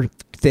reader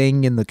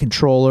thing in the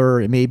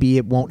controller. Maybe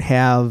it won't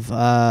have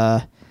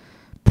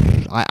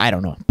I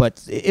don't know,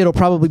 but it'll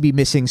probably be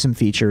missing some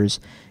features,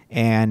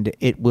 and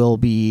it will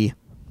be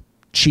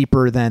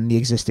cheaper than the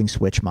existing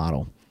Switch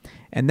model.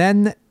 And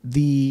then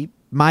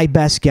my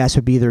best guess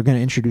would be they're going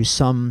to introduce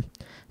some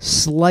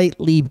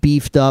slightly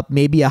beefed up,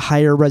 maybe a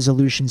higher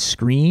resolution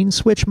screen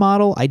Switch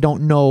model. I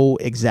don't know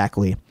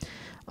exactly.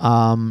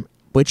 And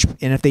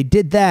if they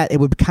did that, it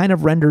would kind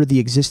of render the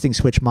existing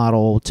Switch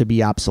model to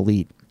be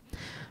obsolete,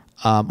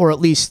 or at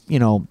least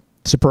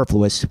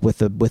superfluous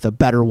with a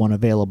better one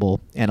available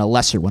and a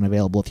lesser one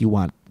available if you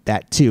want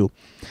that too.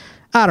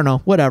 I don't know,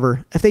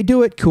 whatever. If they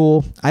do it,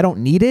 cool. I don't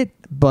need it,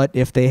 but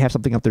if they have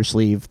something up their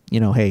sleeve,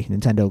 hey,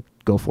 Nintendo,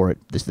 go for it.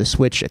 The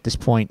Switch at this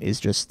point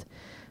is just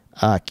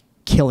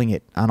killing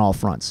it on all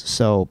fronts.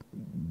 So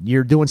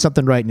you're doing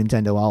something right,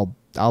 Nintendo.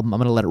 I'm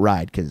gonna let it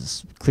ride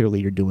because clearly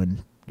you're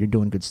doing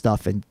good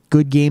stuff, and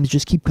good games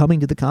just keep coming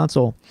to the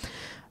console.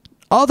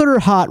 Other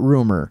hot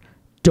rumor,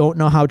 don't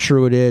know how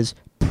true it is,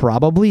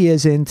 probably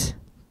isn't,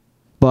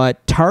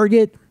 but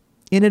Target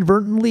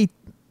inadvertently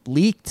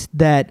leaked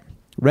that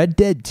Red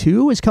Dead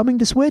 2 is coming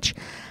to Switch.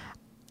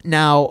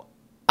 Now,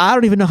 I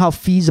don't even know how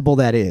feasible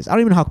that is. I don't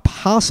even know how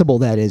possible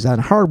that is on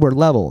a hardware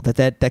level,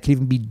 that could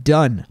even be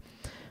done.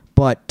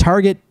 But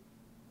Target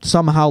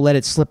somehow let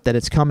it slip that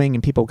it's coming,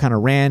 and people kind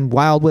of ran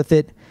wild with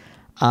it.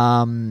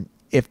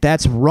 If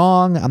that's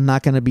wrong, I'm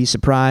not going to be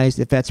surprised.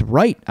 If that's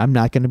right, I'm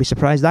not going to be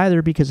surprised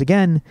either, because,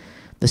 again,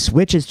 the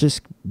Switch is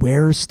just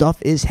where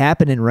stuff is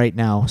happening right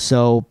now.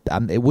 So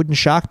it wouldn't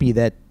shock me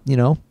that,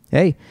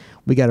 hey,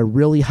 we got a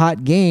really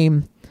hot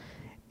game.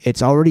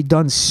 It's already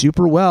done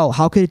super well.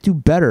 How could it do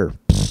better?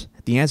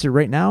 The answer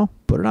right now,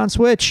 put it on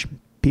Switch.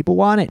 People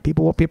want it.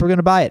 People are going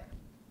to buy it.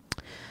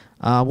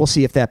 We'll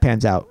see if that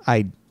pans out.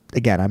 I'm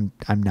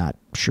not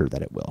sure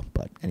that it will,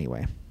 but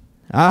anyway.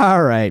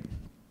 All right.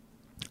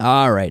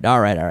 How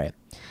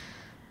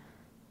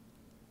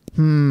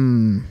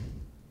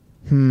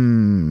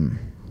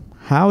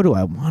do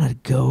I want to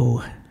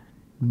go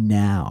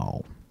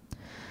now?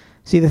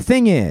 See, the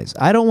thing is,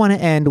 I don't want to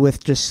end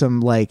with just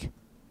some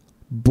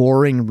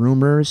boring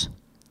rumors.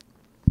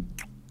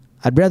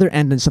 I'd rather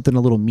end on something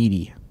a little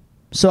meaty.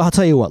 So I'll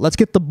tell you what, let's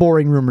get the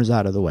boring rumors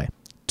out of the way.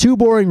 2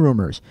 boring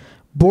rumors.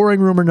 Boring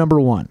rumor number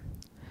 1.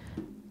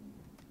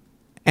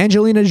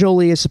 Angelina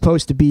Jolie is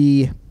supposed to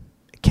be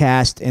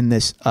cast in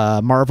this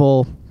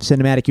Marvel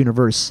Cinematic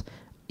Universe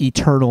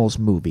Eternals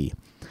movie.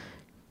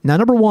 Now,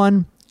 number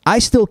 1, I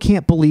still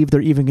can't believe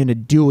they're even going to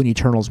do an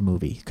Eternals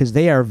movie because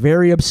they are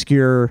very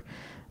obscure.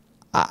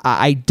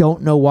 I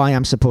don't know why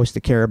I'm supposed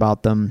to care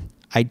about them.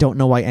 I don't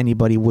know why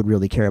anybody would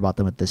really care about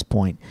them at this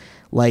point.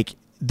 Like,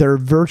 they're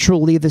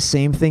virtually the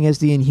same thing as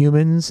the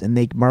Inhumans,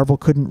 and Marvel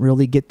couldn't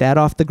really get that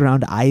off the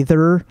ground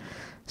either.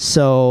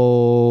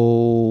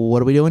 So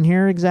what are we doing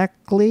here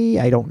exactly?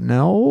 I don't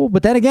know.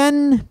 But then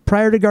again,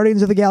 prior to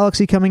Guardians of the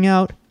Galaxy coming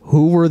out,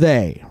 who were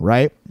they,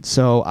 right?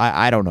 So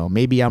I don't know.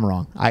 Maybe I'm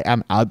wrong.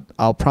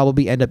 I'll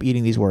probably end up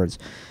eating these words.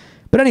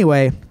 But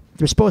anyway,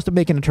 they're supposed to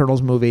make an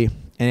Eternals movie,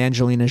 and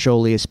Angelina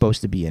Jolie is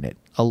supposed to be in it.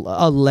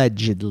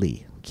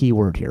 Allegedly. Key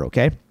word here,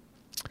 okay?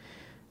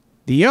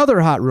 The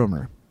other hot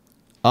rumor,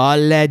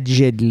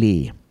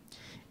 allegedly,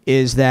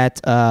 is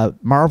that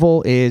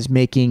Marvel is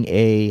making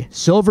a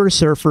Silver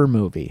Surfer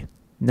movie.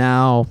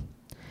 Now,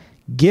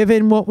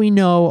 given what we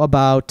know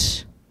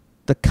about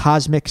the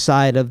cosmic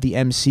side of the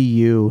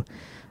MCU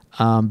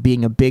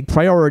being a big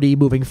priority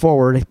moving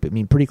forward, I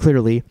mean, pretty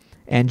clearly,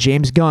 and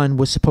James Gunn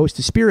was supposed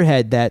to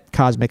spearhead that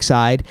cosmic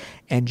side,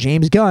 and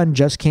James Gunn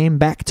just came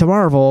back to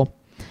Marvel,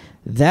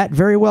 that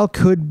very well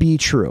could be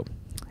true.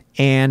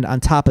 And on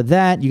top of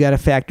that, you got to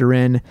factor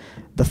in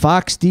the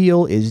Fox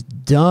deal is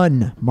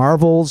done.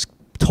 Marvel's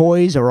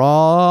toys are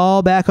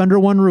all back under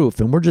one roof,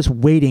 and we're just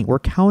waiting. We're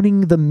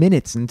counting the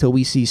minutes until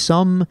we see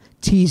some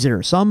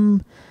teaser,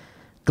 some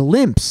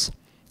glimpse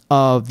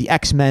of the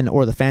X-Men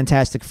or the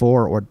Fantastic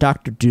Four or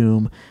Doctor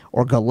Doom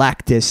or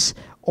Galactus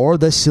or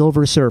the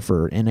Silver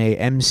Surfer in a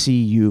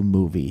MCU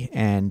movie.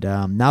 And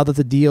now that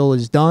the deal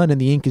is done and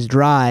the ink is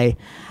dry,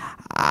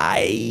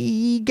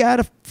 I got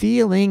a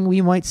feeling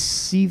we might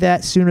see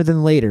that sooner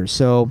than later.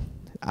 So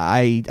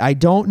I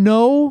don't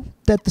know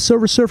that the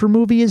Silver Surfer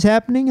movie is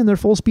happening and they're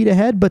full speed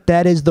ahead, but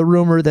that is the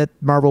rumor that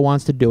Marvel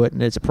wants to do it,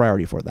 and it's a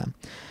priority for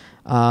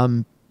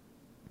them.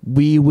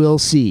 We will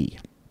see.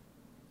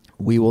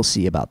 We will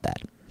see about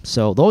that.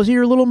 So those are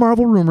your little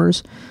Marvel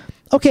rumors.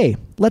 Okay,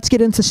 let's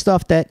get into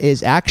stuff that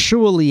is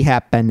actually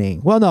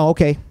happening. Well, no,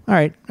 okay. All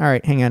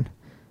right, hang on.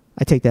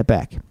 I take that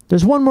back.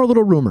 There's one more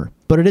little rumor,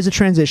 but it is a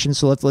transition,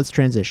 so let's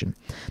transition.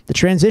 The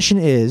transition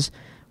is,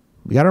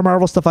 we got our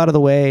Marvel stuff out of the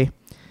way.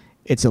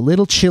 It's a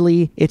little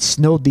chilly. It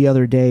snowed the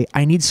other day.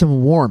 I need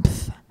some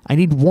warmth. I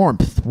need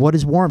warmth. What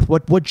is warmth?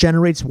 What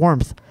generates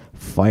warmth?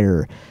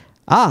 Fire.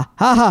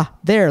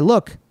 There,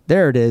 look.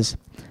 There it is.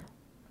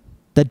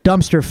 The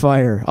dumpster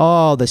fire.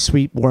 Oh, the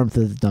sweet warmth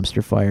of the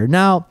dumpster fire.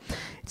 Now,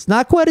 it's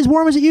not quite as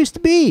warm as it used to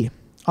be.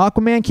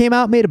 Aquaman came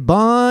out, made a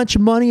bunch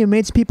of money, and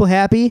made some people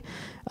happy.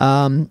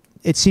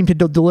 It seemed to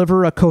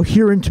deliver a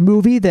coherent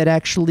movie that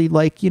actually,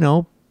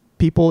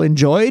 people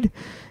enjoyed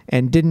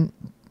and didn't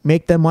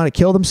make them want to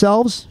kill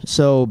themselves.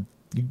 So,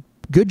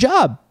 good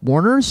job,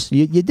 Warners.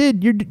 You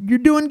did. You're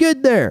doing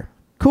good there.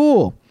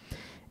 Cool.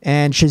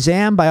 And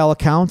Shazam, by all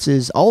accounts,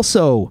 is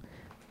also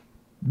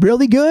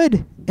really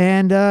good.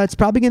 And it's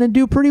probably going to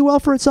do pretty well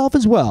for itself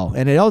as well.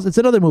 And it's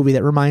another movie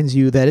that reminds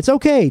you that it's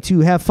okay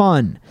to have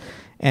fun.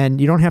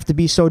 And you don't have to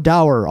be so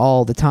dour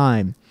all the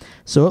time.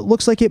 So it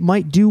looks like it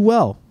might do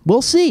well.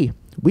 We'll see.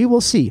 We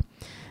will see.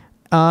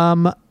 You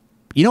know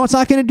what's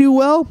not going to do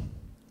well?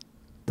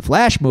 The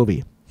Flash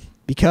movie.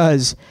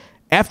 Because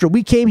after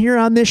we came here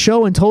on this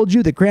show and told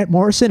you that Grant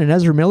Morrison and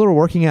Ezra Miller were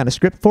working on a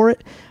script for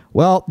it,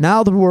 well,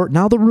 now the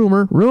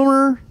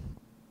rumor,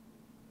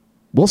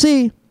 we'll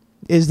see,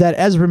 is that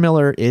Ezra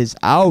Miller is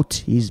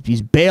out.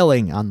 He's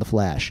bailing on The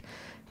Flash.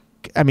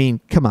 I mean,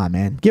 come on,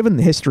 man. Given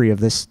the history of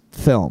this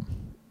film,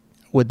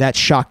 would that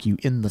shock you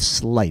in the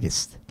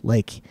slightest?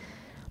 Like,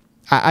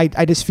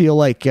 I just feel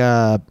like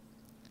Aquaman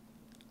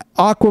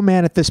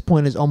at this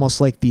point is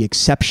almost like the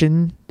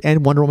exception,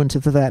 and Wonder Woman to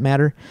that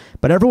matter.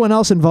 But everyone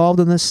else involved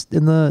in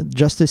the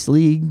Justice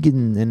League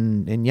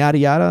and yada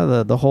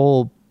yada,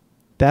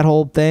 that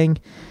whole thing,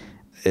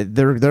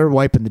 they're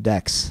wiping the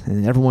decks,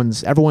 and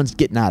everyone's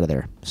getting out of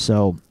there.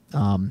 So,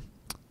 a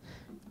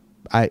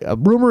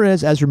rumor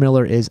is Ezra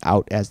Miller is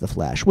out as the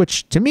Flash,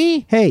 which to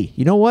me, hey,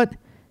 you know what?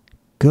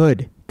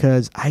 Good.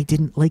 Because I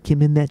didn't like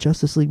him in that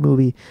Justice League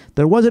movie.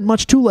 There wasn't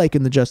much to like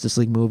in the Justice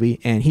League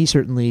movie, and he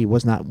certainly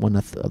was not one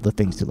of the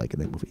things to like in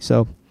that movie.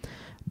 So,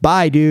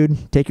 bye,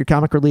 dude. Take your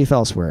comic relief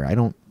elsewhere. I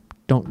don't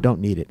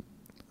need it.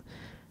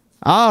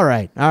 All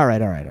right.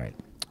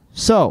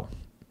 So,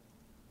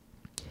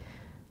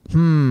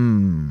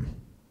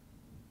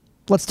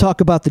 let's talk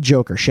about the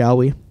Joker, shall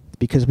we?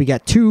 Because we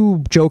got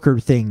 2 Joker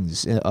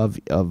things of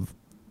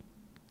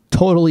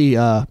totally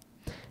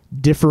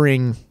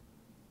differing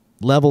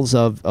levels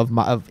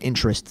of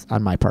interest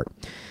on my part.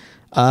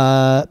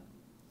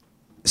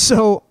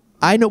 So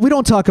I know we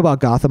don't talk about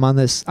Gotham on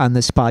this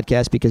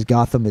podcast because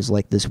Gotham is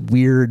like this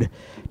weird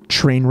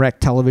train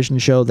wreck television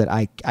show that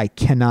I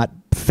cannot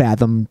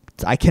fathom.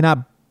 I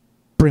cannot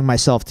bring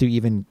myself to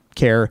even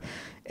care.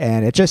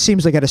 And it just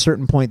seems like at a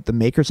certain point, the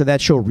makers of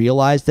that show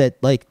realized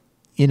that, like,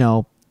 you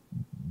know,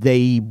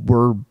 they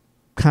were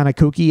kind of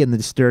kooky and they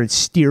started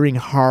steering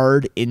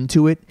hard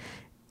into it.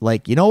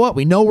 Like, you know what?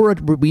 We know we're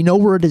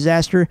a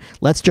disaster.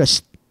 Let's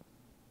just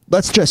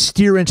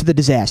steer into the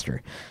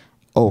disaster.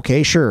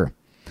 Okay, sure.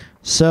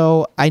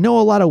 So I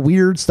know a lot of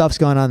weird stuff's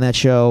going on in that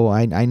show.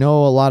 I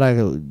know a lot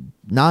of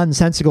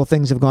nonsensical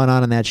things have gone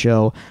on in that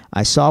show.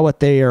 I saw what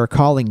they are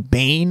calling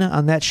Bane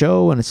on that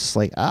show, and it's just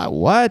like,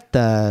 what?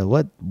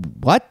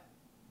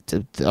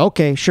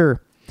 Okay,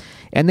 sure.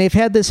 And they've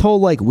had this whole,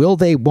 like, will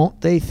they,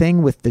 won't they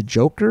thing with the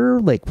Joker.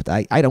 Like,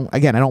 I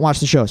don't watch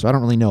the show, so I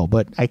don't really know.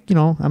 But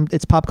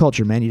it's pop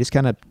culture, man. You just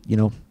kind of,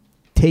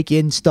 take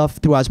in stuff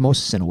through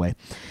osmosis in a way.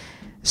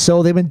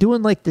 So they've been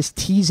doing, like, this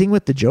teasing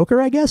with the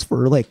Joker, I guess,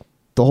 for, like,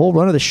 the whole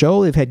run of the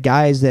show. They've had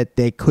guys that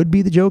they could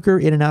be the Joker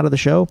in and out of the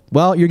show.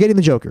 Well, you're getting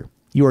the Joker.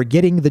 You are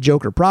getting the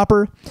Joker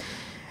proper.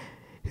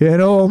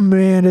 And oh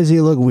man, does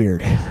he look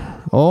weird.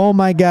 Oh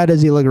my God,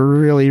 does he look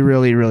really,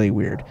 really, really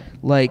weird.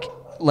 Like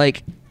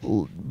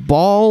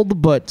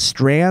bald, but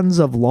strands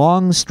of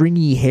long,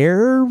 stringy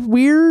hair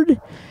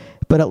weird.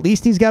 But at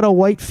least he's got a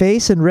white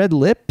face and red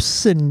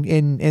lips and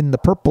the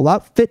purple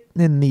outfit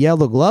and the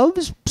yellow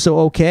gloves. So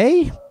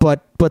okay.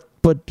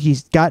 But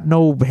he's got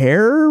no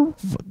hair.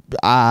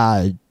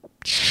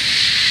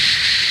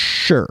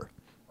 Sure.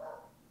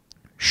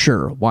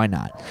 Why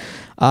not?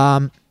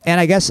 And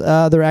I guess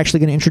they're actually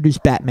going to introduce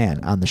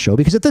Batman on the show,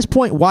 because at this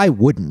point, why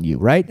wouldn't you,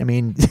 right? I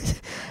mean,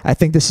 I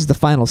think this is the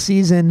final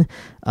season.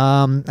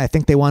 I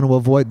think they want to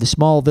avoid the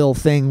Smallville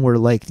thing where,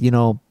 like,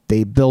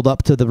 they build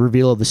up to the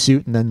reveal of the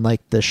suit and then,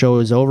 like, the show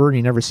is over and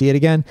you never see it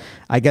again.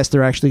 I guess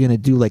they're actually going to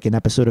do, like, an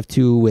episode of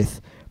 2 with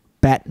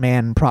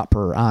Batman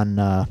proper on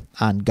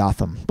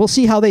Gotham. We'll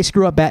see how they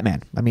screw up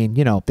Batman. I mean,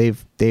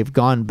 they've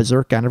gone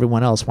berserk on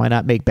everyone else. Why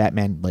not make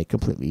Batman, like,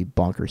 completely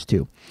bonkers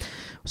too?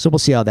 So we'll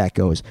see how that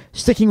goes.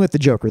 Sticking with the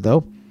Joker,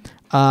 though,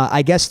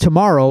 I guess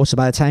tomorrow, so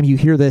by the time you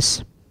hear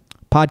this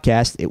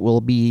podcast, it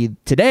will be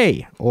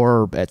today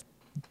or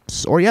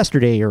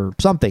yesterday or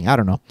something. I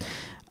don't know.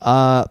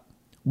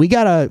 We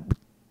got a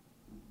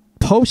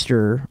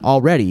poster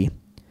already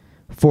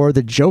for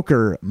the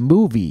Joker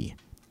movie,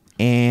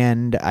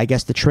 and I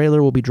guess the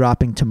trailer will be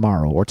dropping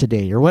tomorrow or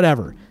today or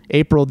whatever,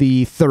 April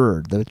the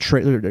 3rd. The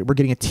trailer, we're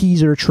getting a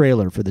teaser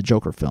trailer for the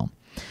Joker film.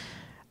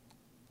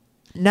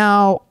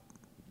 Now,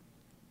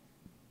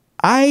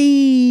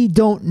 I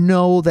don't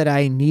know that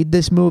I need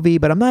this movie,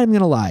 but I'm not even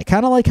going to lie.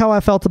 Kind of like how I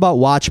felt about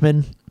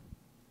Watchmen,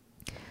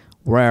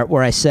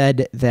 where I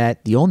said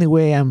that the only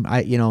way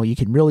you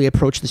can really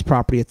approach this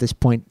property at this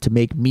point to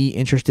make me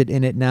interested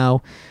in it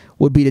now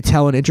would be to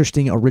tell an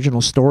interesting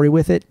original story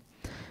with it.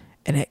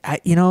 And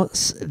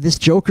this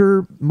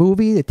Joker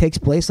movie that takes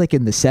place like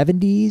in the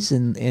 70s,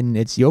 and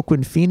it's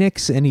Joaquin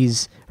Phoenix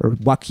or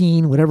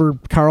Joaquin, whatever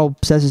Carl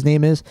says his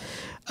name is.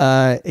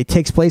 It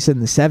takes place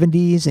in the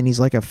 70s, and he's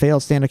like a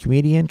failed stand-up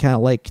comedian, kind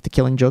of like The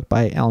Killing Joke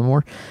by Alan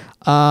Moore.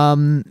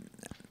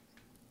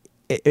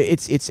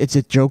 It's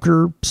a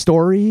Joker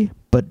story,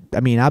 but I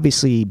mean,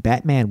 obviously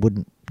Batman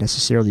wouldn't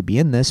necessarily be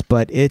in this,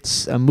 but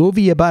it's a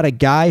movie about a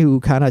guy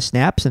who kind of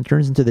snaps and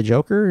turns into the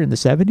Joker in the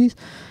 70s.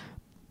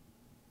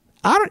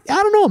 I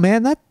don't know,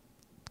 man. That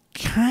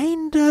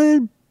kind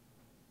of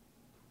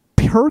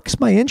perks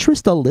my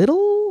interest a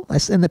little,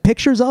 and the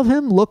pictures of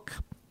him look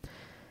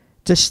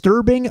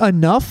disturbing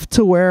enough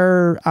to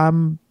where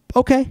I'm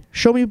okay.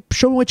 Show me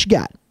what you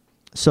got.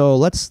 So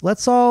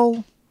let's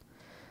all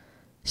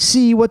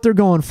see what they're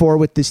going for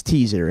with this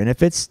teaser. And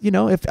if it's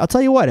if I'll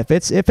tell you what, if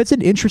it's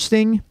an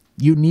interesting,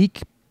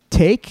 unique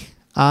take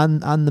on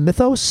the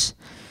mythos,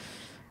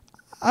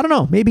 I don't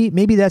know.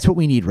 Maybe that's what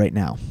we need right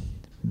now.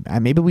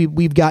 Maybe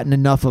we've gotten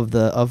enough of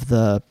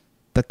the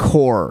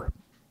core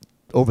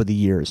over the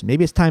years.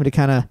 Maybe it's time to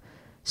kind of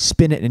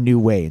spin it in a new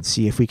way and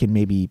see if we can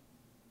maybe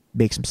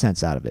make some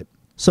sense out of it.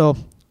 So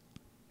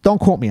don't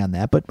quote me on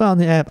that, but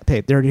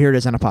hey, here it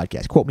is on a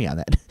podcast. Quote me on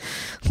that.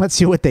 Let's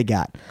see what they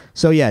got.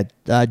 So yeah,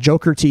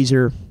 Joker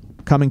teaser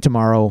coming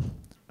tomorrow.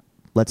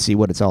 Let's see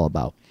what it's all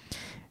about.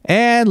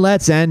 And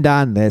let's end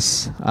on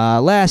this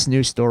last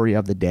news story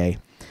of the day.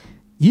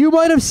 You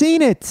might have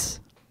seen it.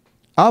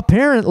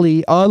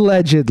 Apparently,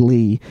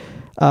 allegedly,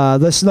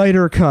 the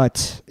Snyder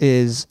Cut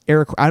is,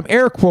 I'm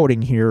air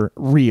quoting here,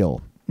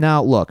 real.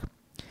 Now, look,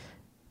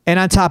 and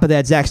on top of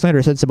that, Zack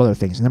Snyder said some other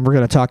things, and then we're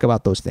going to talk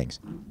about those things.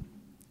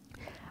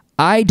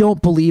 I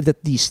don't believe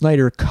that the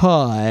Snyder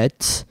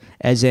Cut,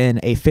 as in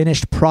a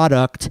finished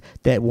product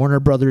that Warner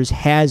Brothers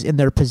has in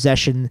their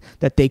possession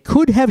that they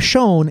could have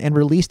shown and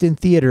released in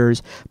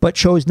theaters but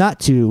chose not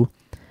to,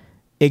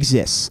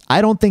 exists.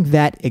 I don't think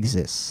that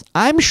exists.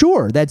 I'm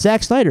sure that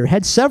Zack Snyder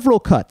had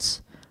several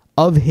cuts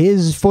of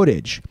his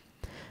footage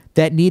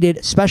that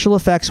needed special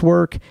effects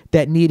work,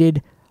 that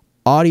needed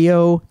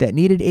audio, that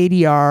needed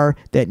ADR,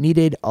 that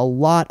needed a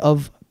lot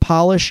of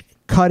polish,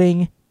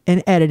 cutting,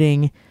 and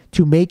editing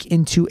to make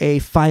into a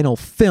final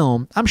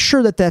film. I'm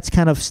sure that that's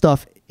kind of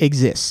stuff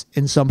exists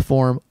in some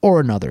form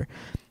or another.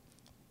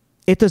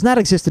 It does not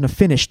exist in a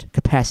finished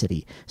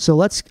capacity. So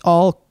let's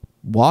all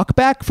walk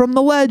back from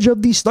the ledge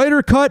of the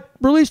Snyder Cut,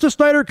 release the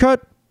Snyder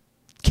Cut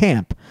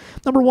camp.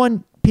 Number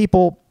one,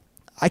 people,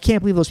 I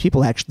can't believe those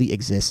people actually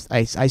exist.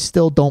 I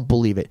still don't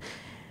believe it.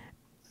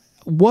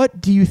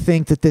 What do you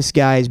think that this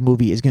guy's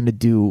movie is going to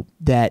do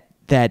that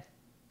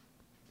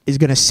is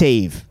going to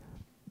save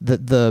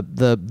the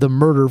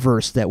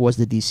murderverse that was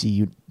the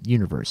DC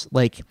universe?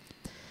 Like,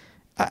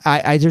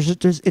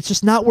 it's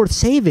just not worth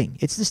saving.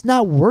 It's just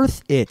not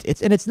worth it.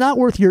 It's not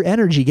worth your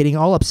energy getting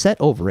all upset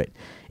over it.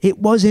 It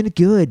wasn't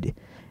good.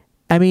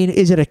 I mean,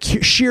 is it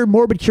a sheer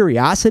morbid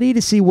curiosity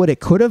to see what it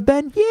could have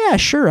been? Yeah,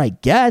 sure, I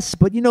guess.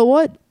 But you know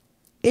what?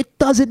 It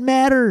doesn't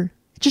matter.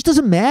 It just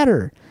doesn't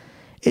matter.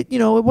 It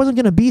wasn't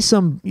going to be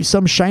some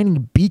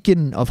shining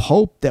beacon of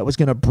hope that was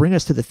going to bring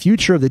us to the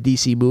future of the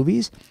DC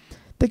movies.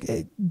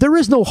 There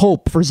is no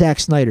hope for Zack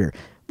Snyder.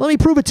 Let me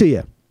prove it to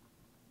you.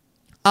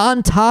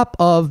 On top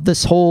of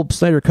this whole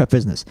Snyder Cut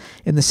business,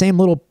 in the same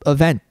little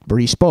event where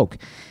he spoke,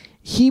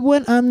 he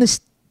went on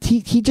this,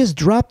 he just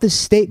dropped this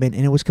statement,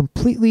 and it was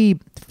completely,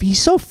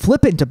 he's so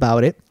flippant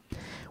about it,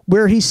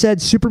 where he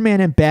said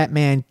Superman and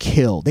Batman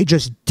kill. They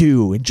just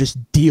do, and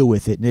just deal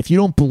with it. And if you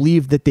don't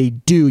believe that they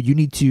do, you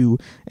need to,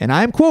 and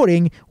I'm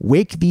quoting,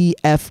 wake the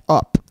F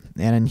up.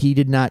 And he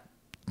did not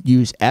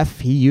use F,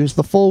 he used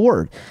the full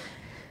word.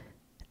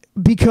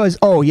 Because,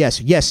 oh,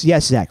 yes,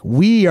 Zach,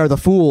 we are the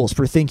fools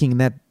for thinking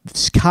that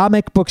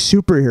comic book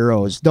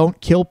superheroes don't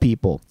kill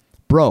people.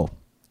 Bro,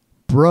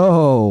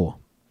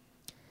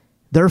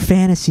 they're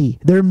fantasy.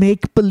 They're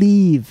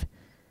make-believe.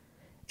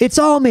 It's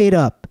all made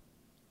up.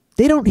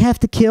 They don't have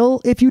to kill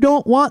if you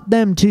don't want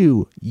them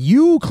to.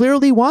 You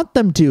clearly want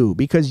them to,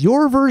 because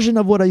your version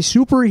of what a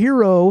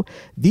superhero,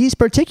 these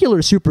particular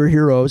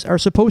superheroes, are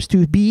supposed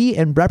to be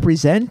and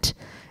represent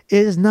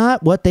is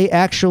not what they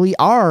actually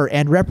are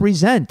and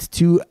represent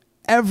to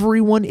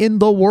everyone in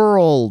the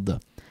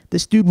world.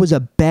 This dude was a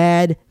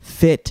bad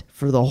fit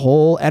for the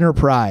whole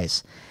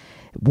enterprise.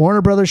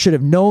 Warner Brothers should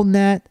have known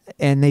that,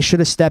 and they should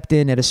have stepped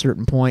in at a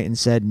certain point and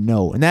said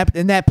no. And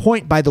that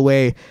point, by the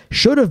way,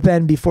 should have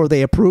been before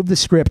they approved the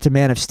script to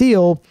Man of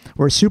Steel,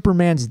 where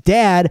Superman's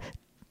dad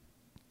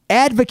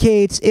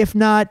advocates, if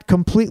not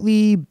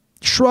completely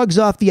shrugs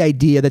off the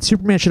idea that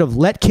Superman should have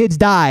let kids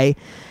die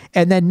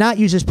and then not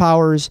use his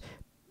powers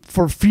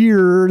for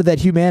fear that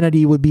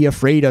humanity would be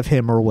afraid of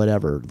him or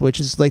whatever, which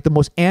is like the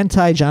most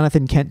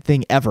anti-Jonathan Kent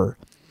thing ever.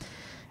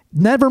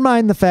 Never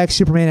mind the fact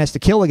Superman has to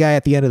kill a guy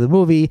at the end of the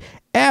movie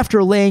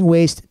after laying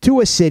waste to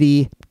a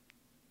city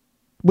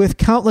with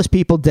countless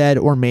people dead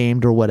or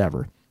maimed or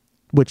whatever,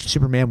 which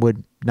Superman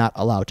would not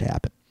allow to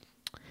happen.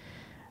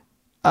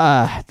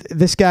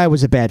 This guy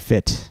was a bad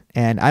fit,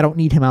 and I don't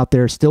need him out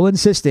there still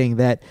insisting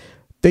that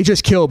they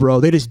just kill, bro.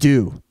 They just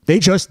do. They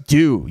just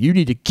do. You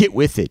need to get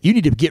with it. You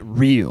need to get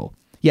real.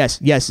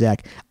 Yes,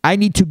 Zach. I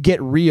need to get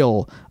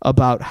real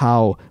about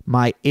how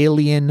my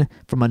alien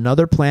from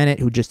another planet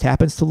who just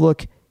happens to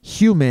look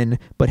human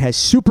but has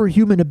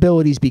superhuman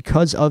abilities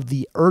because of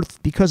the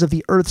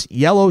Earth's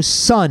yellow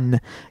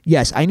sun.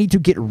 Yes, I need to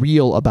get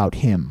real about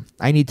him.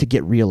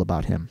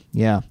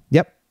 Yeah.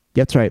 Yep.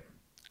 That's right.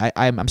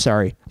 I'm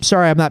sorry.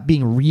 I'm not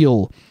being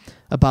real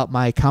about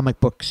my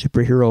comic book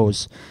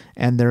superheroes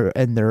and their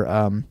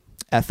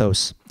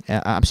ethos.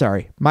 I'm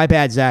sorry. My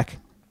bad, Zach.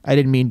 I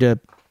didn't mean to.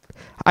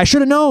 I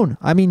should have known.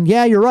 I mean,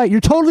 yeah, you're right. You're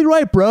totally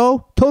right,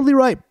 bro.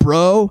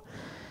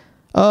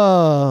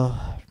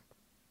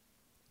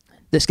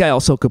 This guy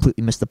also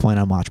completely missed the point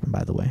on Watchmen,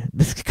 by the way.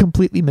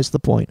 Completely missed the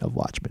point of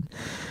Watchmen.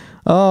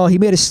 Oh, he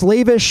made a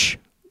slavish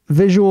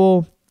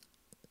visual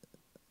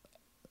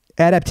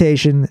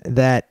adaptation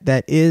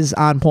that is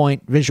on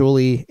point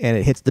visually, and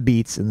it hits the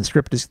beats, and the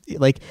script is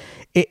like,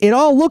 it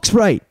all looks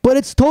right, but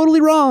it's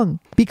totally wrong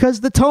because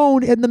the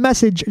tone and the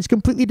message is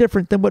completely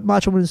different than what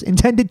Watchmen was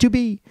intended to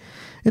be.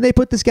 And they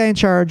put this guy in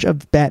charge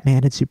of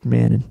Batman and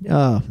Superman, and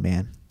oh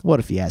man, what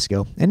a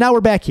fiasco. And now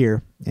we're back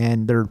here,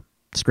 and they're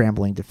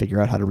scrambling to figure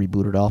out how to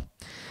reboot it all.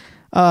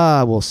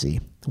 We'll see.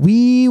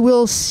 We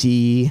will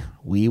see.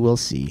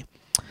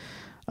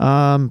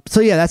 So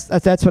yeah,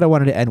 that's what I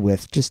wanted to end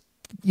with. Just,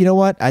 you know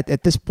what?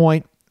 At this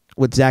point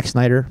with Zack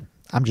Snyder,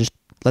 I'm just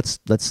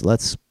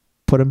let's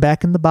put him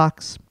back in the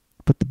box.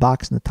 Put the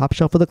box in the top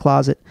shelf of the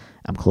closet.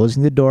 I'm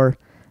closing the door.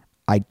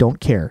 I don't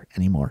care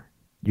anymore.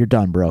 You're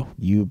done, bro.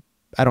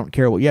 I don't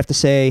care what you have to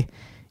say.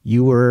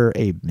 You were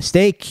a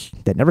mistake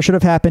that never should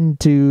have happened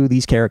to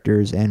these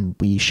characters, and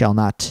we shall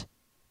not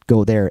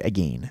go there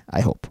again.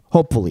 I hope.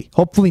 Hopefully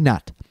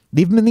not.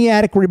 Leave him in the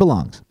attic where he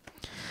belongs.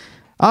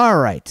 All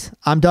right.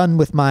 I'm done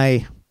with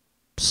my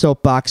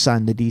soapbox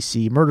on the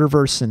DC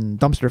Murderverse and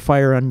dumpster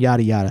fire and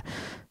yada yada.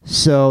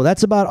 So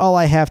that's about all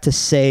I have to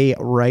say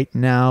right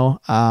now.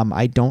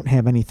 I don't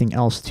have anything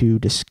else to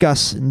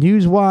discuss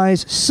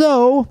news-wise,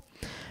 so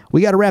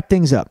we got to wrap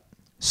things up.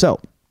 So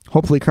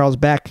hopefully Carl's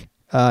back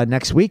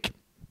next week.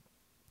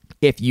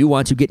 If you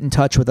want to get in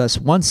touch with us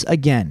once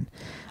again,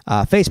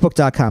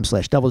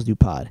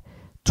 Facebook.com/DevilsDoPod,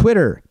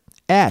 Twitter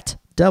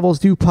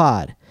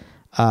 @DevilsDoPod,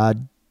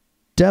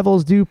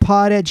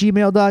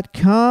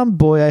 devilsdupod@gmail.com.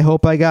 Boy, I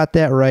hope I got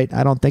that right.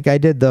 I don't think I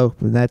did, though.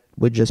 That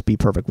would just be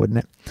perfect, wouldn't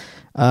it?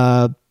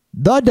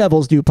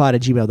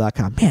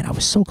 Thedevilsdupod@gmail.com. Man, I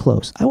was so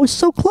close.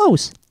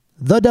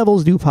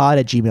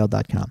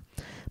 Thedevilsdupod@gmail.com.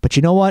 But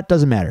you know what?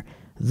 Doesn't matter.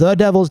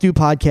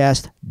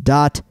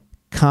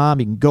 Thedevilsdupodcast.com.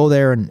 You can go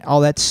there and all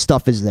that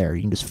stuff is there.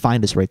 You can just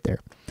find us right there.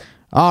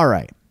 All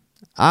right.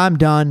 I'm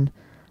done.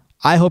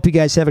 I hope you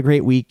guys have a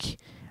great week.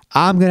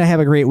 I'm going to have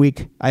a great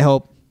week. I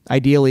hope.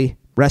 Ideally.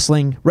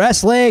 Wrestling's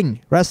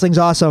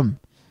awesome.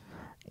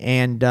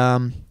 And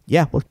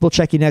yeah, we'll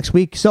check you next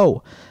week.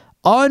 So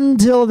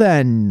until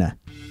then,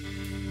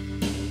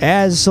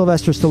 as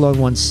Sylvester Stallone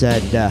once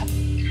said,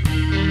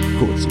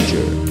 who is a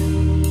jerk?